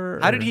you were?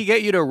 How did he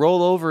get you to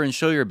roll over and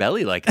show your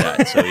belly like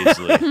that so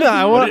easily? I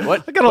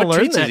gotta learn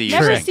treats that is he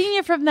trick. Never seen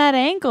you from that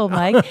angle,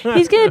 Mike.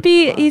 He's gonna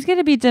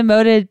be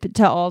demoted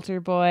to altar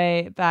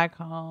boy back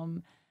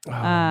home.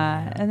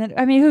 And then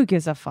I mean, who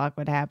gives a fuck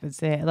what happens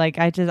to it? Like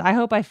I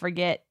hope I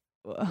forget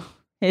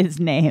his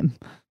name.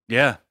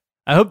 Yeah.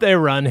 I hope they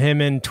run him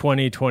in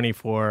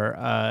 2024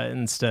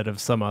 instead of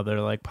some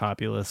other like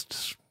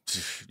populist.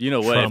 You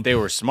know what? Trump. If they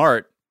were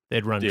smart,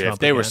 They'd run yeah, Trump if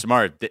they were again.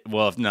 smart,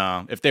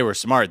 if they were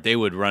smart, they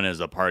would run as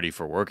a party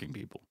for working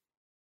people.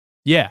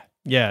 Yeah.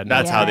 No,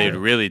 That's how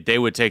Yeah. they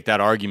would take that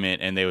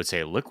argument and they would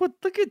say, look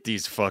at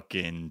these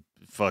fucking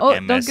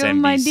don't give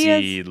 'em MSNBC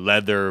ideas.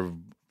 leather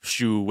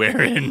shoe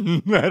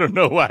wearing. I don't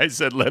know why I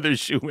said leather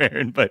shoe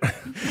wearing, but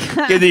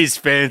get these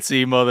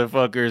fancy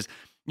motherfuckers.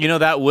 You know,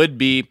 that would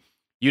be,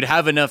 you'd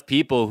have enough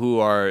people who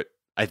are,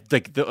 I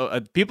think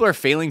people are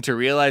failing to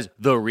realize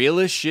the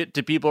realest shit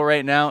to people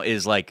right now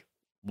is like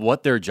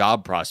what their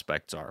job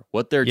prospects are,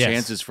 what their Yes.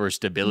 chances for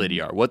stability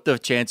are, what the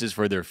chances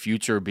for their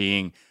future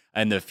being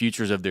and the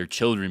futures of their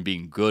children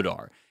being good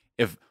are.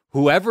 If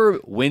whoever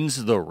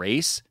wins the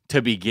race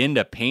to begin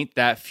to paint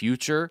that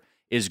future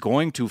is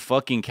going to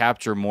fucking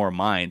capture more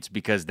minds,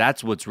 because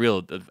that's what's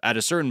real. At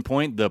a certain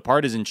point, the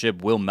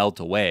partisanship will melt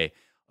away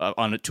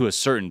to a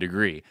certain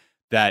degree.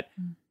 That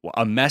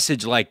a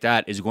message like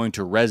that is going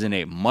to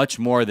resonate much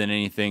more than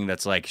anything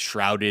that's like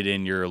shrouded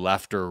in your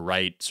left or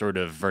right sort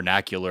of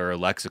vernacular or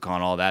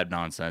lexicon, all that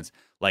nonsense.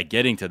 Like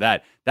getting to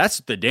that, that's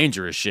the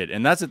dangerous shit.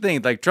 And that's the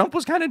thing. Like Trump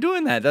was kind of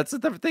doing that. That's the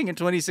thing in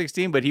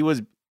 2016. But he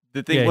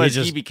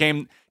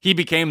became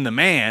the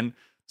man.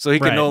 So he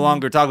could no Right.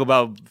 longer talk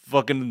about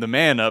fucking the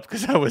man up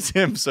because that was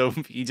him. So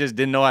he just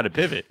didn't know how to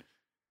pivot.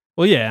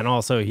 Well, yeah, and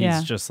also he's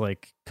Yeah. just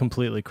like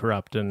completely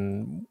corrupt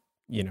and,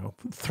 you know,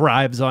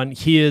 thrives on.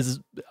 He is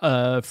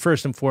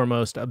first and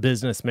foremost a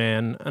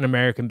businessman, an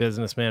American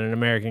businessman, an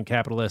American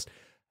capitalist.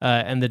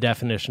 And the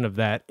definition of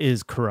that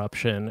is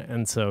corruption.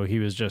 And so he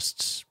was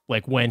just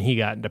like, when he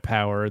got into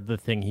power, the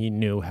thing he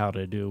knew how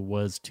to do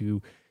was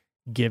to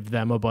give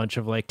them a bunch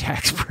of like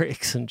tax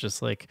breaks and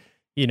just like,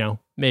 you know,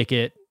 make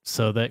it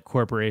so that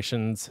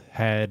corporations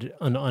had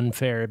an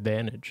unfair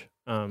advantage.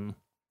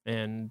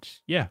 And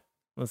yeah,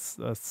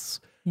 that's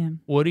Yeah.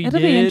 what he It'll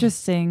did. be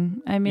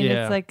interesting. I mean,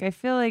 Yeah. it's like I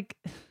feel like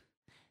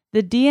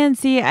the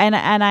DNC, and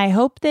I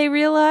hope they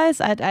realize.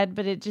 But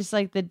it just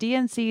like the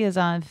DNC is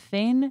on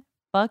thin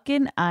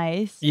fucking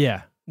ice.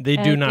 Yeah, they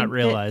And do I not think that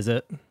realize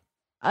it.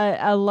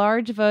 A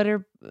large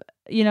voter,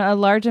 a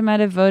large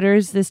amount of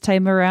voters this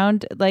time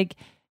around, like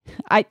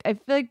I feel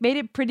like made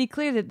it pretty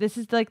clear that this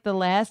is like the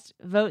last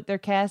vote they're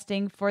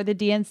casting for the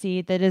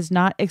DNC that is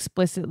not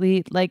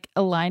explicitly like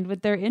aligned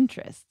with their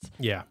interests.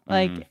 Yeah.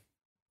 Like,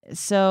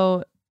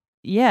 so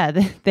yeah,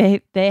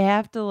 they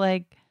have to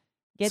like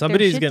get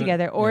Somebody's their shit gonna-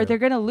 together, or yeah. they're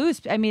gonna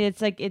lose. I mean, it's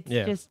like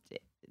Yeah. just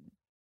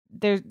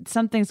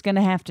something's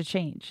gonna have to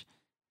change.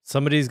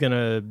 Somebody's going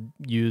to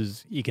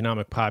use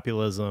economic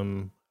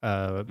populism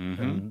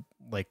and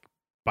like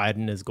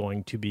Biden is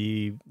going to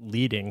be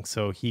leading,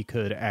 so he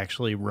could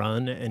actually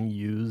run and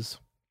use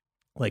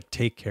like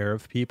take care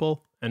of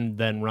people and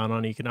then run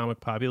on economic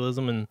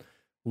populism and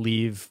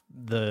leave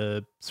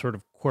the sort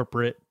of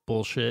corporate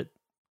bullshit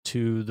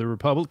to the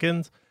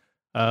Republicans.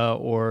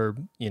 Or,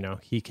 you know,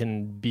 he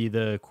can be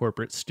the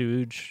corporate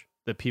stooge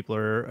that people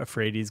are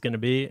afraid he's going to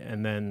be,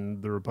 and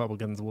then the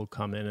Republicans will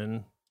come in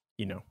and,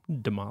 you know,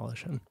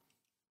 demolish him.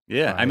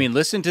 Yeah, I mean,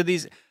 listen to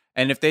these,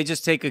 and if they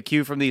just take a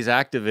cue from these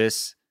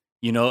activists,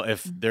 you know,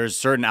 if there's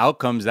certain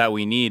outcomes that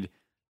we need,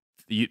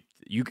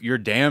 you're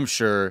damn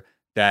sure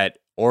that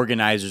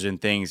organizers and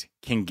things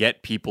can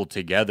get people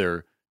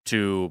together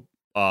to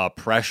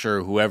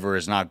pressure whoever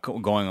is not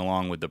going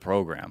along with the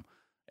program.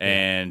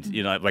 And,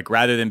 you know, like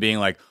rather than being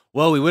like,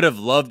 well, we would have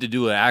loved to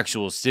do an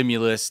actual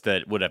stimulus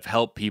that would have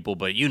helped people,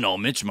 but, you know,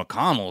 Mitch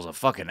McConnell's a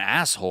fucking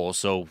asshole.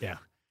 So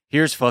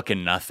here's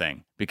fucking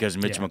nothing because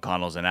Mitch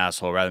McConnell's an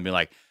asshole, rather than be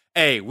like,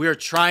 hey, we're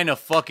trying to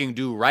fucking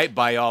do right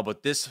by y'all,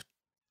 but this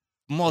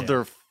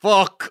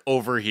motherfuck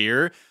over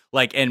here,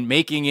 like, and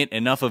making it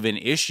enough of an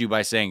issue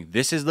by saying,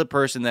 this is the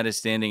person that is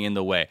standing in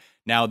the way.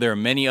 Now, there are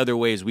many other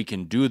ways we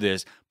can do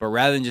this, but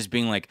rather than just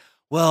being like,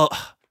 well,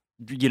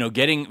 you know,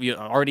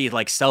 already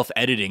like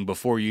self-editing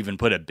before you even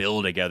put a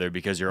bill together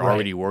because you're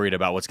already worried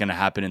about what's going to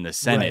happen in the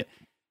Senate.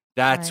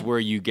 That's where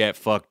you get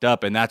fucked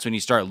up. And that's when you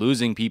start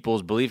losing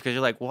people's belief because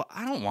you're like, well,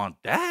 I don't want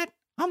that.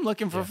 I'm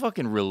looking for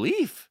fucking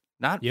relief,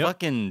 not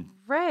fucking,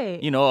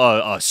 you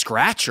know, a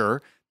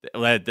scratcher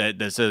that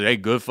says, hey,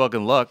 good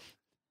fucking luck.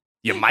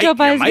 You might, Joe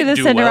Biden's going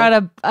to send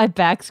around a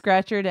back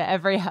scratcher to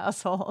every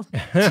household.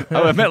 Oh,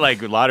 I meant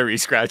like lottery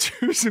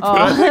scratchers. Put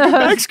on like a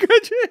back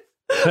scratcher.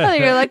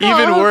 You're like,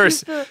 even oh,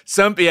 worse.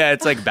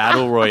 It's like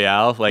battle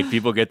royale. Like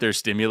people get their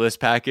stimulus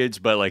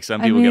package, but like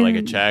some people get like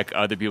a check.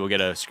 Other people get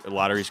a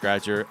lottery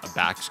scratcher, a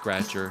back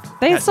scratcher.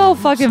 They sold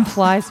fucking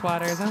fly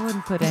swatters. I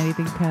wouldn't put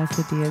anything past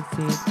the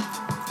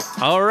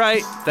DNC. All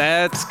right,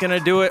 that's going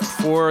to do it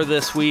for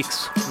this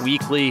week's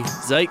weekly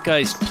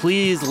Zeitgeist.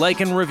 Please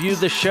like and review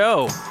the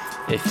show.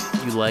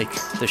 if you like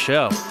the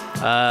show.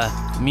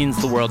 It means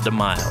the world to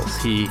Miles.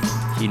 He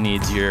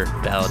needs your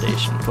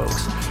validation,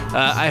 folks.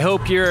 I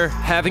hope you're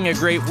having a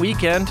great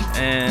weekend,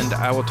 and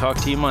I will talk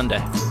to you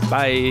Monday.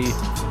 Bye.